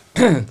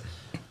 I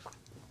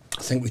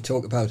think we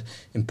talk about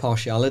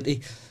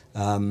impartiality.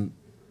 When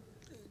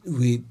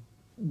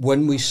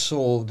we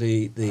saw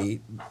the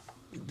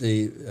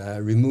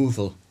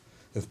removal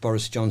of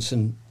Boris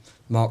Johnson,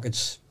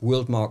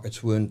 world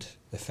markets weren't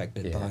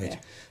affected by it.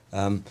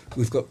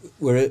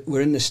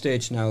 We're in the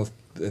stage now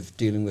of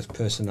dealing with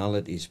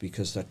personalities,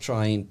 because they're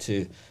trying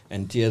to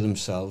endear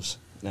themselves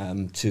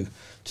to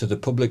the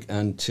public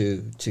and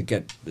to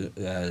get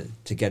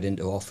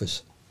into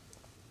office.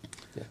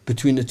 Yeah.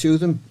 Between the two of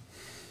them,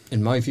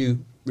 in my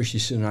view, Rishi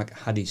Sunak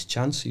had his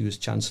chance. He was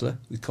Chancellor.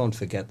 We can't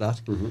forget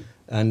that. Mm-hmm.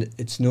 And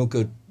it's no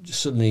good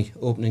suddenly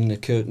opening the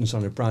curtains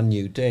on a brand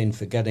new day and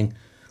forgetting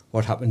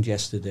what happened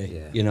yesterday.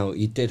 Yeah. You know,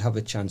 he did have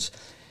a chance.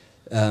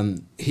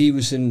 He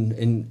was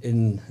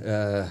in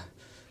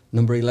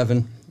number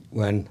 11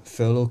 when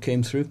furlough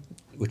came through,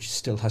 which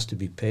still has to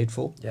be paid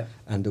for. Yeah.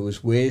 And there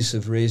was ways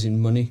of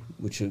raising money,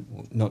 which are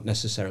not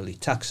necessarily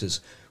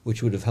taxes,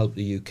 which would have helped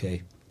the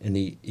UK. And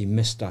he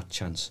missed that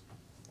chance.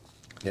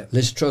 Yeah.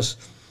 Liz Truss,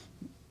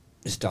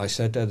 as Di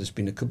said, there's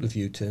been a couple of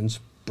U-turns,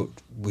 but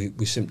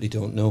we simply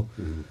don't know.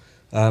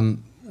 Mm-hmm.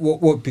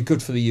 What would be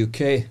good for the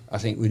UK? I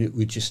think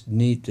we just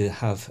need to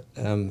have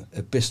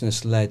a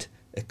business-led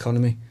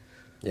economy,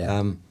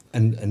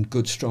 and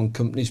good, strong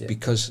companies,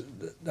 because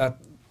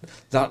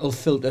that'll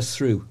filter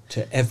through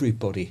to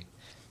everybody,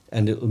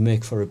 and it'll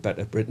make for a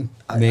better Britain.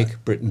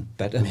 Make Britain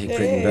better. Make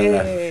Britain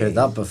better. Heard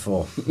that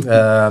before.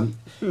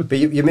 But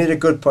you made a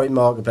good point,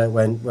 Mark, about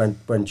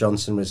when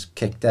Johnson was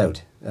kicked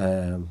out.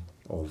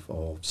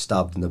 Or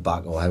stabbed in the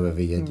back, or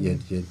however you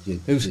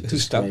who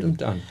stabbed him,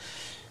 Dan?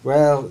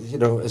 Well, you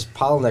know, his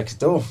pal next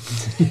door,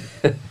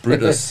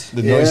 Brutus,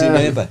 the noisy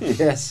neighbour.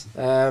 Yes,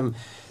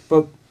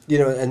 but you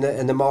know,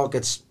 and the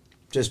markets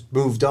just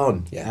moved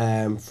on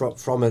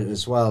from it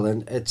as well,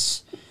 and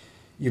it's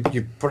you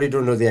probably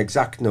don't know the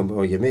exact number,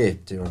 or you may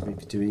be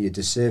doing you a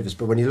disservice,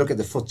 but when you look at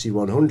the FTSE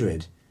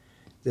 100,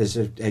 there's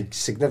a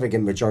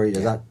significant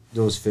majority of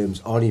those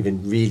firms aren't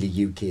even really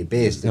UK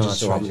based. They're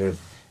just so happen to have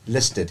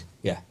listed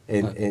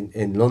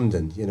in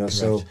London, you know. Correct.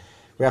 So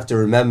we have to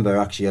remember,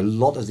 actually, a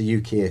lot of the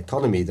UK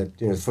economy, that,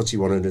 you know, the FTSE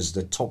 100 is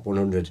the top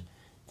 100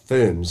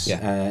 firms.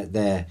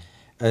 They're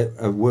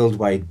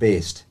worldwide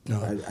based, you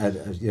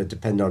know,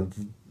 depend on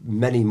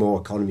many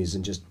more economies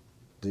than just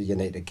the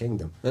United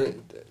Kingdom.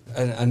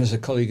 And as a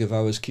colleague of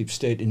ours keeps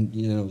stating,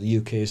 you know, the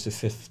UK is the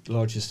 5th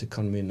largest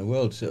economy in the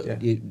world, so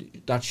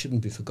that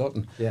shouldn't be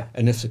forgotten. Yeah.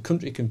 And if the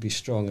country can be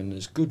strong and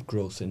there's good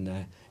growth in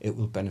there, it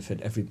will benefit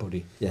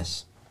everybody.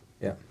 Yes.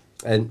 Yeah,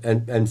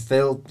 and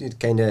Phil,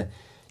 kind of,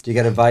 do you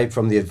get a vibe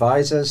from the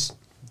advisors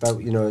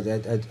about, you know,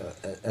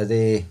 are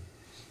they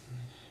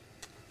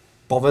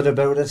bothered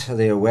about it? Are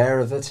they aware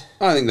of it?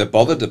 I think they're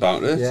bothered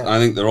about it. Yeah. I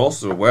think they're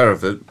also aware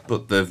of it,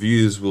 but their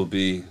views will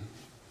be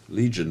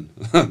legion.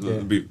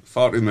 There'll be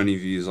far too many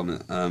views on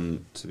it,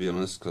 to be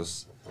honest,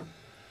 because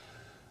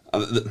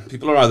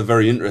people are either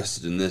very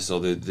interested in this, or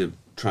they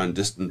try and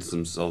distance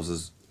themselves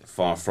as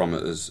far from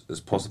it as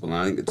possible. And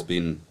I think it's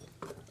been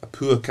a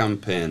poor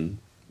campaign.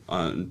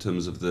 In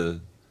terms of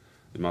in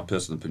my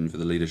personal opinion, for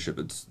the leadership,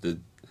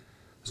 there's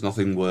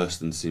nothing worse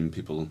than seeing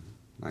people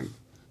like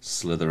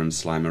slither and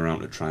slime around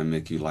to try and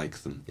make you like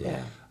them.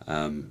 Yeah.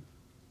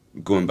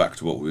 Going back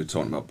to what we were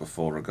talking about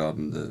before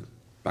regarding the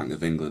Bank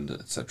of England,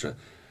 etc.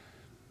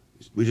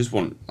 We just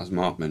want, as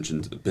Mark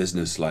mentioned, a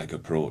business-like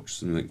approach,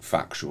 something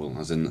factual,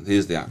 as in,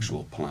 here's the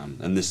actual plan,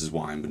 and this is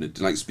why I'm going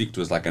to speak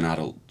to us like an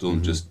adult.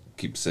 Don't just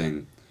keep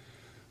saying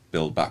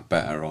 "Build Back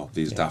Better" or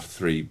these daft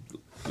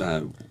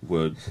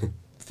three-word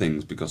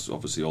things, because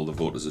obviously all the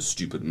voters are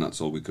stupid and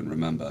that's all we can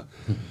remember.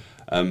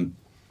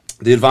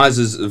 The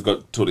advisors have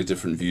got totally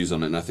different views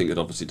on it, and I think it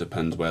obviously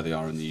depends where they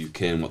are in the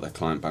UK and what their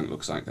client bank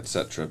looks like,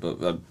 etc.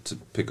 But to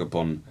pick up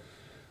on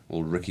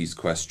Ricky's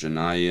question,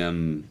 I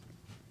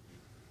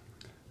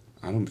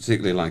don't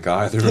particularly like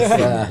either of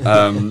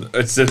them.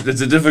 It's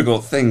a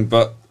difficult thing,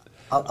 but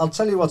I'll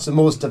tell you what's the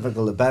most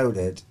difficult about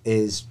it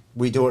is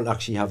we don't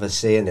actually have a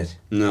say in it,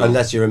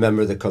 unless you're a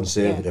member of the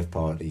Conservative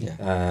Party.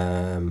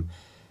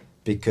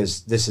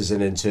 Because this is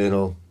an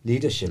internal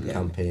leadership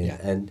campaign.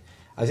 And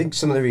I think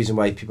some of the reason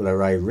why people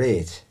are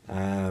irate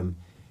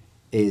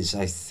is,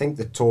 I think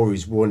the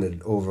Tories won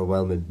an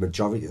overwhelming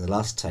majority the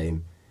last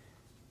time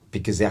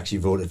because they actually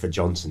voted for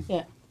Johnson.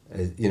 Yeah.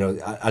 You know,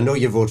 I know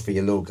you vote for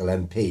your local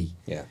MP,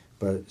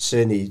 but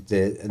certainly,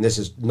 and this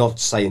is not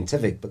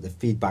scientific, but the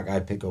feedback I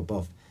pick up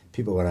of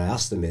people when I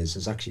ask them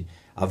is actually,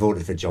 I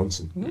voted for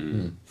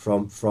Johnson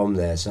from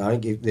there. So I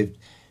think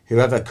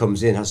whoever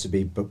comes in has to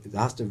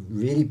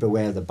really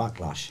beware the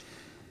backlash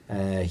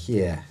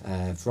here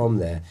from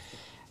there.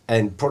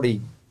 And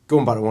probably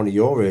going back to one of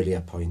your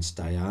earlier points,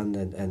 Diane,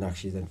 and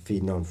actually then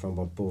feeding on from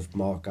what both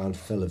Mark and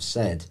Phil have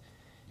said,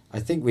 I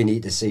think we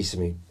need to see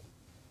something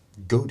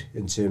good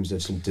in terms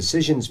of some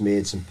decisions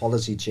made, some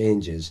policy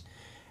changes,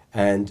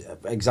 and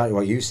exactly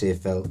what you say,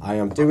 Phil. I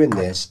am doing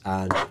this,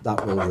 and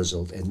that will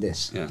result in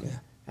this. Yeah.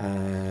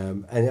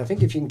 And I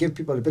think if you can give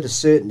people a bit of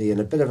certainty and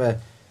a bit of a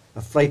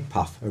flight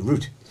path, a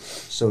route,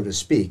 so to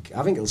speak,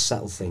 I think it'll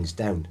settle things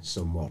down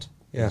somewhat.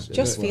 Yeah.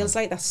 Just feels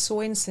like that's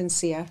so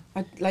insincere.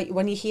 Like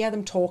when you hear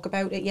them talk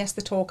about it, yes,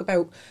 they talk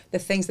about the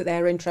things that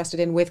they're interested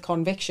in with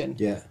conviction.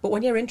 Yeah. But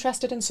when you're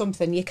interested in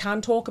something, you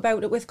can talk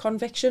about it with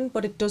conviction,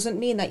 but it doesn't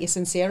mean that you're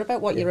sincere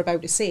about what you're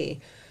about to say.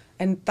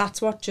 And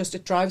that's what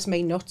it drives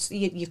me nuts.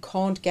 You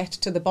can't get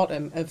to the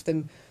bottom of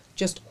them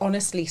just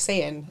honestly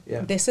saying,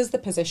 this is the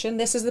position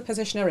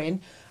you're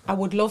in. I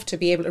would love to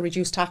be able to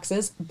reduce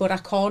taxes, but I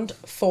can't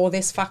for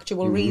this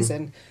factual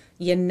reason.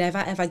 You never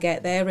ever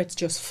get there. It's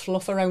just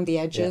fluff around the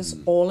edges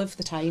all of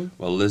the time.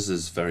 Well, Liz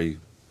is very,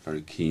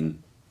 very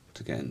keen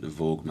to get into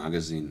Vogue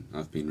magazine.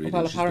 I've been reading.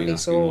 Well, she's been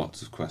asking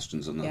lots of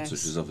questions on that, yes. so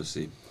she's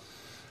obviously...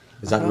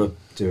 Is that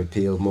to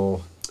appeal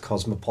more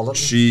cosmopolitan?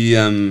 She...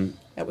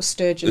 That was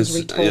Sturgeon's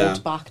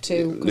retort back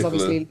to, because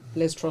obviously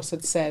Liz Truss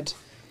had said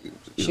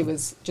she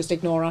was just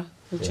ignore her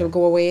and she'll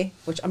go away,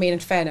 which, I mean, in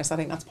fairness, I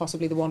think that's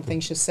possibly the one thing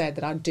she's said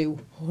that I do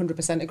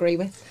 100% agree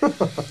with.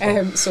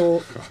 So,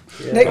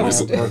 hang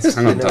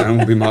on, Dan,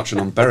 we'll be marching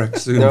on Berwick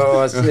soon.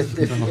 No,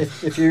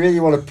 if you really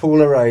want to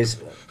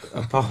polarise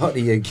a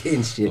party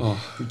against you,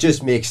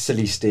 just make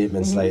silly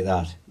statements like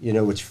that,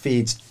 which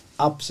feeds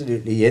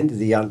absolutely into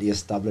the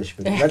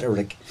anti-establishment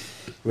rhetoric,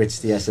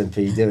 which the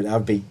SNP do.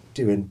 I'd be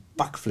doing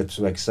backflips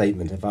of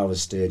excitement if I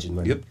was Sturgeon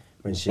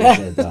when she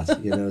said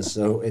that,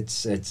 so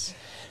it's...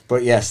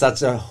 But yes,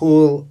 that's a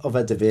whole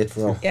other debate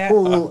for a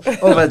whole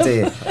other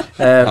day.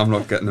 I'm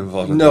not getting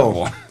involved in that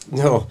one.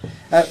 No.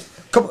 A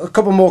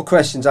couple more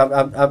questions.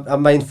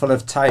 I'm mindful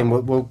of time.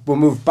 We'll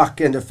move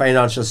back into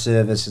financial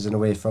services and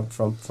away from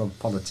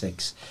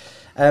politics.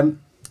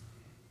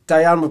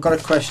 Diane, we've got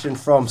a question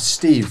from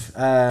Steve.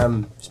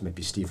 This might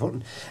be Steve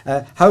Hutton.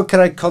 How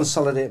can I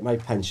consolidate my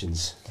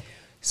pensions?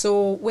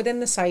 So within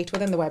the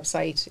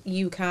website,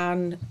 you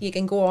can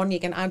go on, you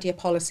can add your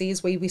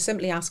policies. We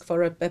simply ask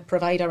for a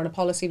provider and a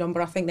policy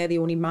number. I think they're the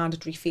only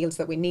mandatory fields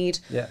that we need.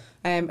 Yeah.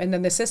 And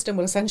then the system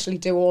will essentially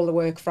do all the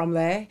work from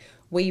there.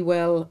 We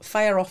will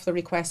fire off the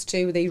request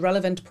to the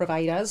relevant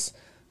providers,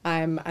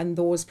 and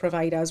those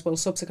providers will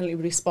subsequently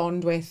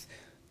respond with,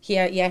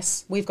 here,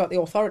 yes, we've got the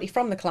authority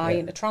from the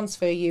client to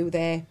transfer you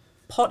their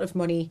pot of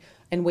money,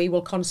 and we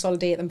will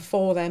consolidate them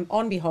for them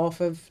on behalf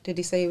of, did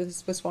he say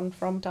was one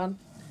from Dan?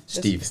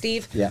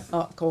 Steve. Yeah.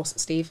 Oh, of course,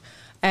 Steve.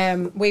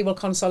 We will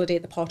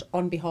consolidate the pot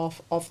on behalf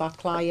of that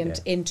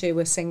client into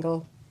a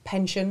single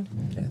pension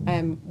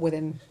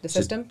within the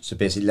system. So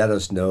basically let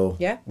us know.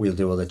 Yeah. We'll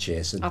do all the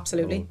chasing.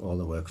 Absolutely. All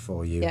the work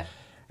for you. Yeah.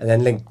 And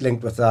then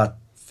linked with that,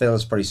 Phil,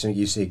 is probably something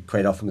you see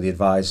quite often with the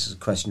advice, a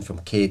question from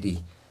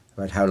Katie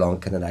about how long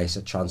can an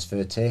ISA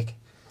transfer take?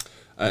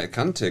 It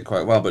can take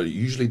quite a while, but it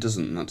usually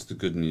doesn't, and that's the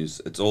good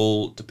news. It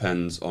all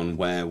depends on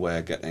where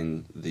we're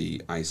getting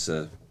the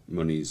ISA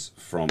monies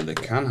from. They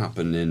can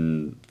happen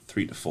in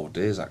 3 to 4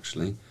 days,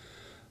 actually,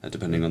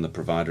 depending on the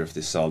provider. If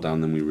they sell down,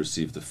 then we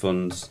receive the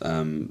funds.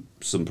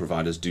 Some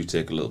providers do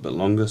take a little bit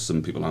longer.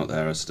 Some people out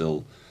there are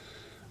still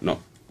not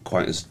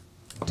quite as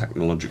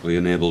technologically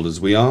enabled as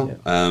we are.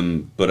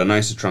 But an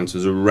ISA transfer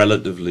is a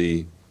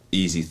relatively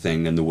easy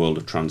thing in the world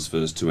of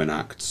transfers to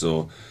enact.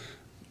 So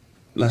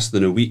less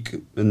than a week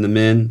in the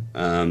main.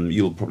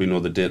 You'll probably know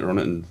the data on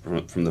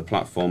it from the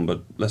platform,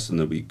 but less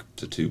than a week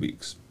to 2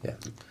 weeks. Yeah.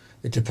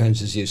 It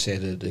depends, as you say,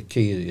 the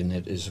key in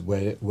it is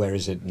where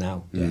is it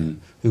now?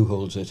 Who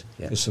holds it?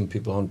 Because some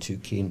people aren't too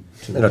keen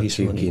to release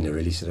money. They're not too keen to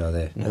release it, are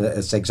they? No. And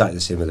it's exactly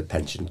the same with the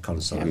pension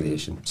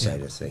consolidation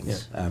side of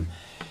things.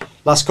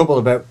 Last couple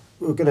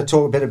we're going to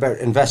talk a bit about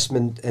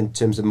investment in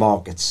terms of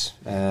markets,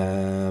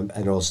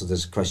 and also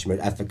there's a question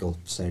about ethical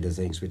side of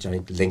things, which I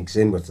think links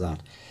in with that.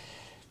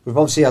 We've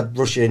obviously had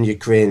Russia and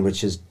Ukraine,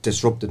 which has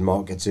disrupted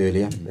markets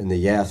earlier in the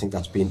year. I think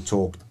that's been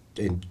talked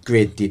in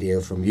great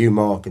detail from you,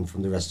 Mark, and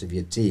from the rest of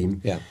your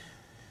team. Yeah.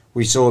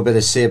 We saw a bit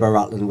of saber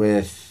rattling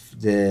with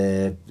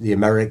the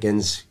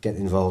Americans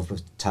getting involved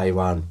with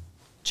Taiwan,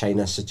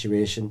 China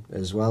situation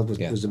as well.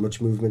 Was there much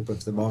movement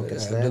with the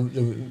markets there?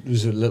 There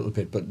was a little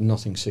bit, but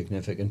nothing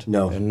significant.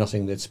 No. And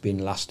nothing that's been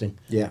lasting.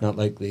 Yeah. Not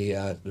like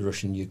the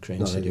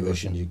Russian-Ukraine situation. Not like the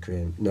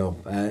Russian-Ukraine,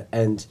 no.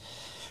 And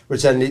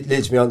which then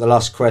leads me on to the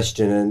last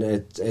question, and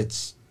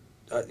it's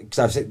because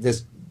I think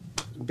there's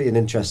be an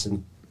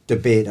interesting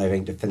debate, I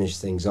think, to finish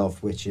things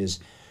off, which is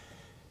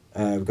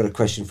we've got a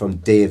question from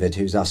David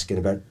who's asking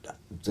about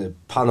the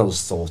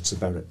panel's thoughts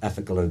about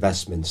ethical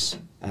investments,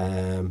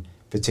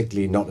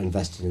 particularly not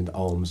investing in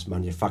arms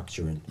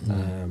manufacturing.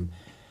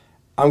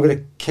 I'm going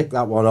to kick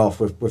that one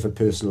off with a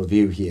personal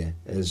view here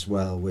as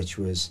well, which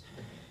was,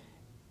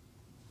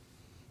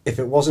 if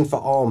it wasn't for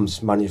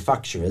arms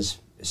manufacturers,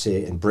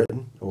 say in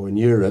Britain or in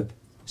Europe,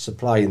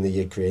 supplying the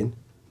Ukraine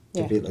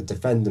to be able to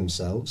defend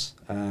themselves,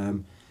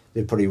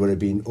 they probably would have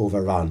been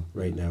overrun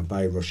right now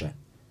by Russia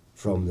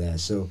from there.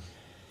 So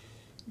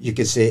you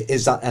could say,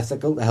 is that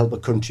ethical to help a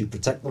country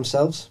protect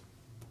themselves?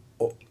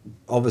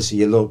 obviously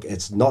you look,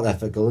 it's not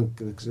ethical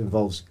because it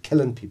involves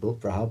killing people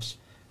perhaps,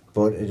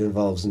 but it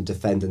involves them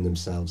defending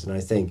themselves. And I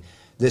think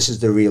this is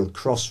the real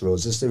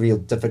crossroads, this is the real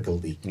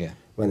difficulty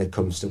when it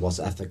comes to what's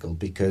ethical,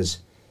 because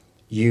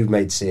you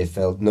might say,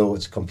 Phil, no,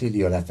 it's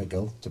completely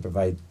unethical to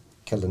provide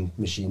killing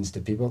machines to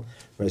people,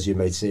 whereas you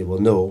might say, well,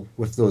 no,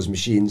 with those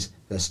machines,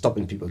 they're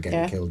stopping people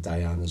getting killed,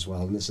 Diane, as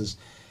well. And this is,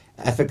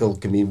 ethical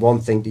can mean one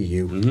thing to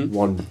you,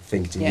 one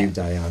thing to you,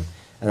 Diane.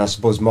 And I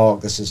suppose,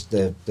 Mark, this is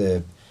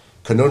the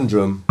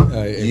conundrum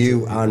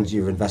you and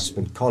your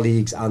investment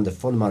colleagues and the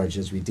fund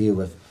managers we deal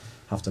with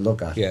have to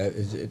look at. Yeah,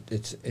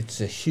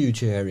 it's a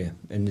huge area,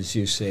 and as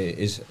you say,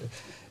 is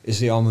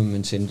the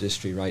armaments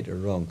industry right or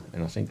wrong?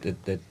 And I think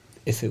that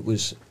if it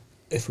was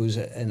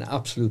an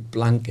absolute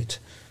blanket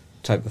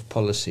type of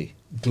policy,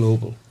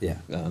 global,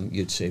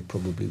 you'd say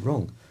probably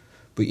wrong.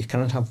 But you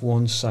cannot have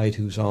one side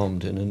who's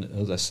armed and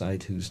another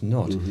side who's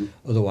not.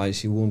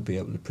 Otherwise, you won't be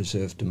able to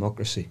preserve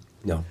democracy.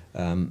 No.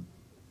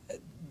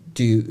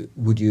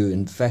 Would you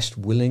invest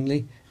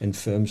willingly in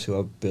firms who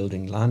are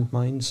building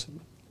landmines,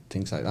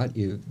 things like that?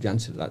 The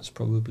answer to that's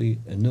probably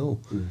a no.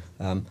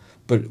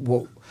 But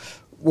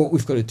what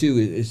we've got to do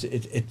is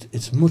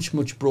it's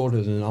much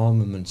broader than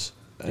armaments,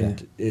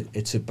 and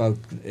it's about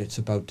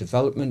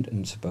development,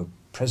 and it's about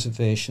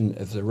preservation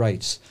of the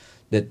rights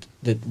that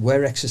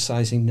we're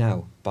exercising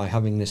now by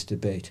having this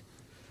debate.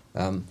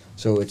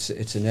 So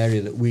it's an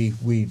area that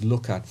we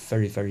look at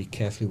very, very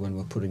carefully when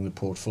we're putting the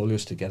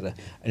portfolios together,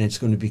 and it's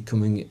going to be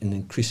becoming an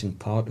increasing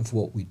part of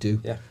what we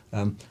do.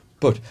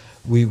 But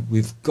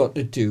we've got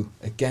to do,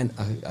 again,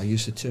 I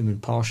use the term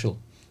impartial.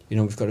 You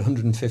know, we've got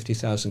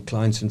 150,000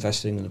 clients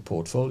investing in the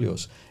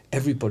portfolios.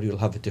 Everybody will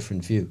have a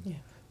different view.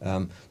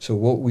 So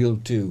what we'll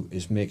do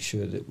is make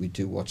sure that we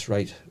do what's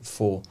right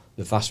for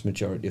the vast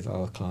majority of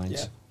our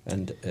clients.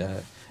 And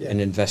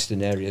invest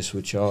in areas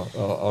which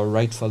are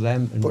right for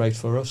them and right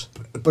for us.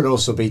 But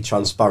also be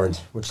transparent,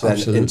 which then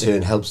in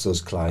turn helps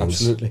those clients.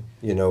 Absolutely.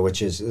 You know,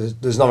 which is,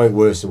 there's nothing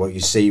worse than what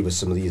you see with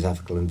some of these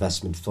ethical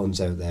investment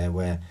funds out there,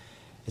 where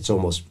it's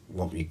almost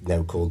what we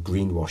now call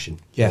greenwashing.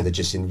 Where they're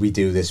just saying, we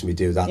do this and we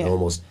do that, and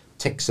almost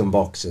tick some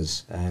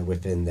boxes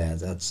within there.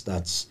 That's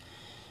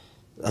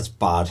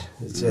bad.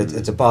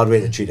 It's a bad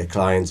way to treat a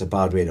client, it's a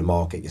bad way to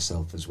market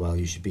yourself as well.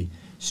 You should be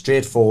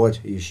straightforward,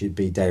 you should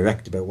be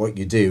direct about what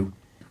you do,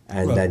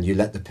 and then you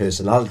let the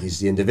personalities,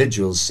 the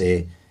individuals,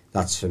 say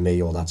that's for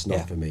me or that's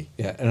not for me.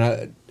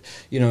 And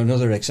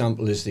another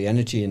example is the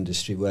energy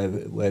industry, where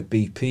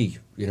BP,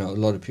 a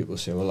lot of people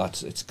say, well,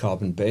 it's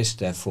carbon based,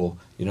 therefore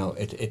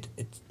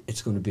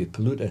it's going to be a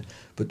polluter.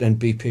 But then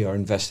BP are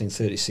investing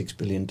 $36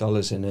 billion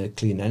in a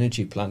clean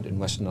energy plant in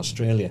Western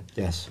Australia.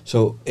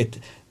 So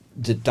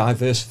the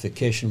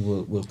diversification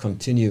will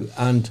continue,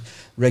 and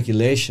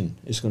regulation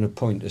is going to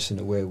point us in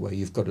a way where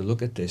you've got to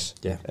look at this,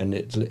 and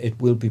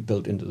it will be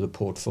built into the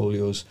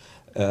portfolios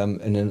on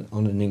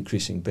an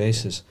increasing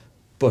basis.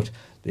 But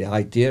the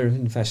idea of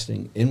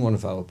investing in one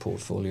of our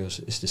portfolios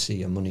is to see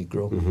your money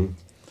grow,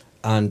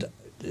 and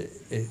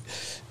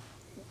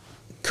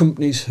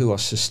companies who are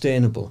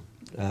sustainable.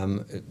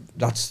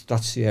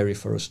 That's the area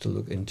for us to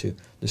look into,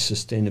 the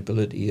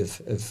sustainability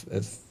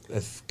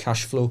of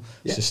cash flow,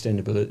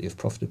 sustainability of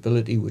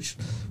profitability,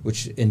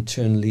 which in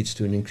turn leads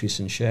to an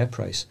increase in share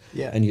price.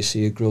 And you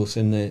see a growth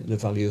in the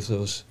value of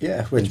those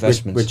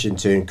investments. Which in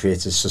turn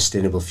creates a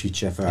sustainable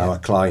future for our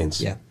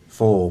clients.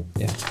 For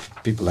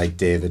people like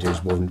David,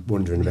 who's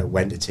wondering about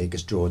when to take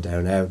his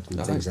drawdown out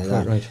and things like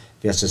that. If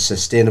he has a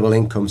sustainable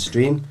income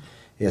stream,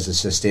 he has a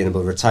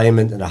sustainable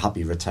retirement and a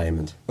happy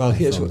retirement. Well,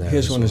 here's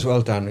one as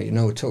well, Dan.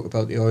 We talk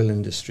about the oil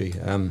industry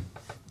and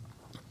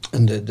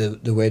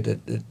the way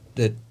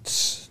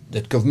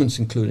that governments,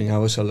 including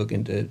ours, are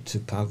looking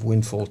to have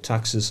windfall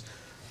taxes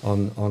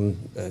on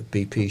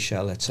BP,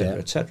 Shell, etc.,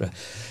 etc.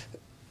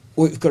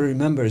 What we've got to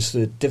remember is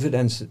the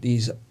dividends that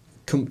these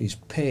companies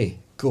pay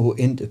go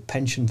into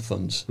pension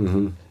funds.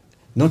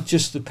 Not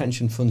just the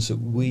pension funds that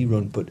we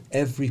run, but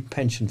every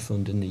pension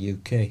fund in the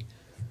UK.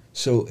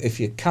 So if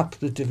you cap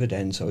the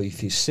dividends, or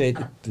if you say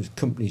to the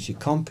companies you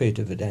can't pay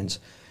dividends,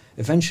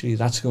 eventually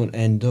that's going to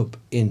end up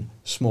in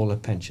smaller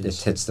pensions.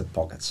 It hits the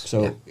pockets.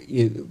 So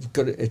you've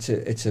got it's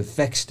a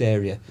vexed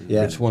area.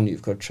 It's one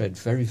you've got to tread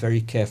very,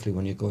 very carefully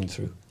when you're going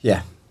through.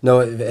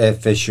 No,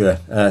 for sure.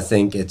 I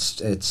think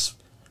it's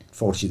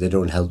fortunately they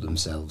don't help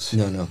themselves.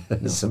 No.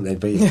 Something,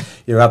 but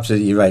you're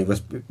absolutely right.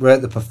 We're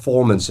at the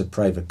performance of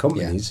private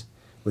companies,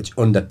 which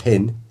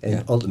underpin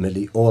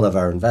ultimately all of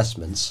our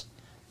investments.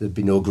 There'd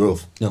be no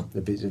growth.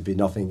 There'd be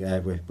nothing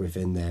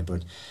within there.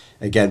 But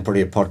again,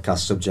 probably a podcast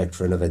subject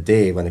for another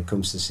day when it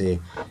comes to,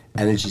 say,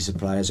 energy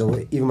suppliers,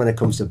 or even when it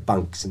comes to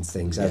banks and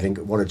things. I think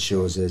what it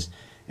shows is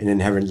an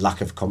inherent lack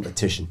of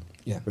competition,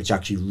 which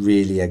actually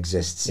really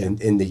exists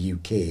in the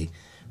UK,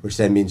 which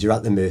then means you're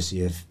at the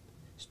mercy of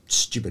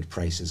stupid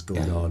prices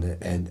going on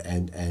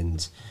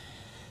and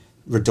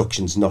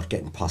reductions not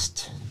getting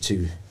passed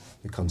to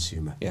the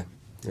consumer.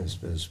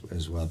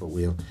 As well. But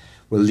we'll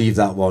leave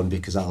that one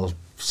because that'll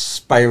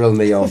spiral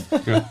me off.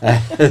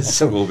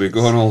 So we'll be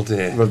going all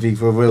day. We'll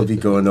be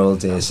going all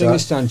day. I think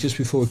it's done, just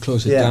before we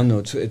close it down, though,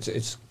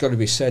 it's got to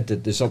be said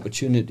that there's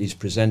opportunities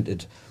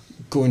presented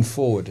going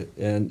forward,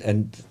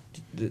 and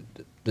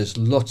there's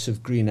lots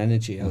of green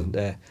energy out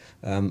there,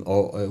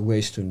 or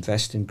ways to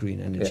invest in green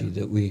energy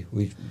that we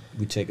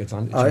take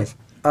advantage of.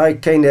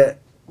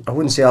 I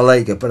wouldn't say I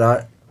like it, but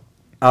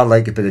I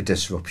like a bit of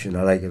disruption.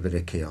 I like a bit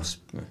of chaos.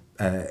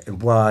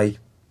 And why?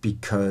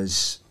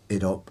 Because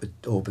it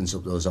opens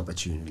up those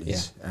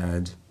opportunities,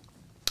 and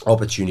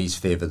opportunities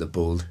favour the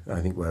bold.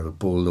 I think we're a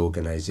bold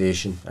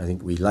organisation. I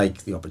think we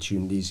like the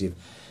opportunities. You've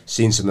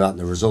seen some of that in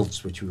the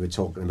results, which we were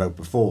talking about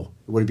before.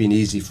 It would have been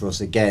easy for us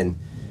again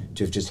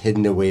to have just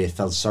hidden away,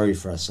 felt sorry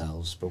for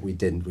ourselves, but we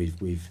didn't.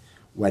 We've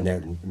went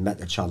out and met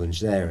the challenge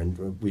there,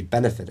 and we've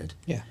benefited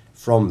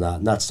from that.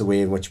 And that's the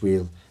way in which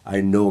I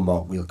know,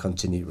 Mark, we'll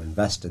continue to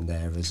invest in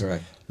there, is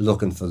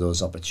looking for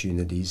those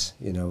opportunities,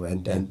 you know,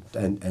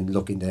 and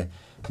looking to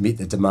meet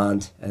the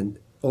demand and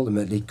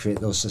ultimately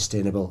create those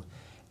sustainable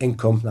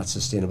income, that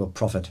sustainable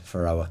profit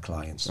for our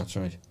clients. That's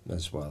right.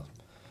 As well.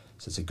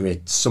 So it's a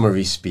great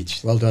summary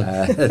speech. Well done.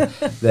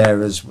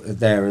 there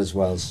as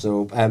well.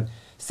 So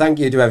thank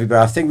you to everybody.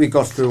 I think we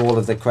got through all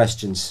of the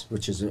questions,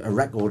 which is a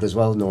record as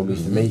well normally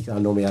for me. I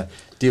normally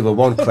deal with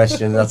one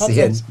question and that's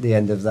the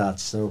end of that.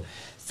 So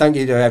thank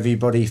you to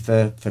everybody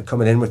for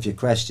coming in with your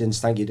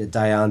questions. Thank you to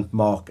Diane,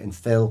 Mark and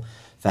Phil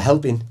for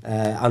helping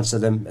answer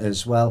them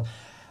as well.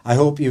 I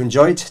hope you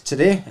enjoyed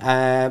today,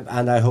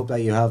 and I hope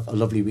that you have a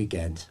lovely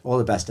weekend. All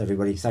the best,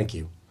 everybody. Thank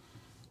you.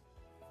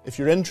 If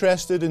you're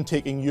interested in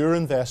taking your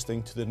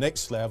investing to the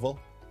next level,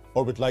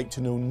 or would like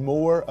to know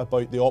more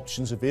about the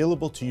options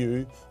available to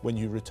you when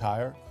you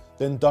retire,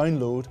 then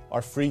download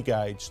our free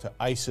guides to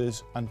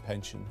ISAs and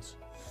pensions.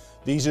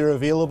 These are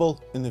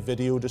available in the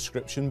video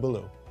description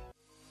below.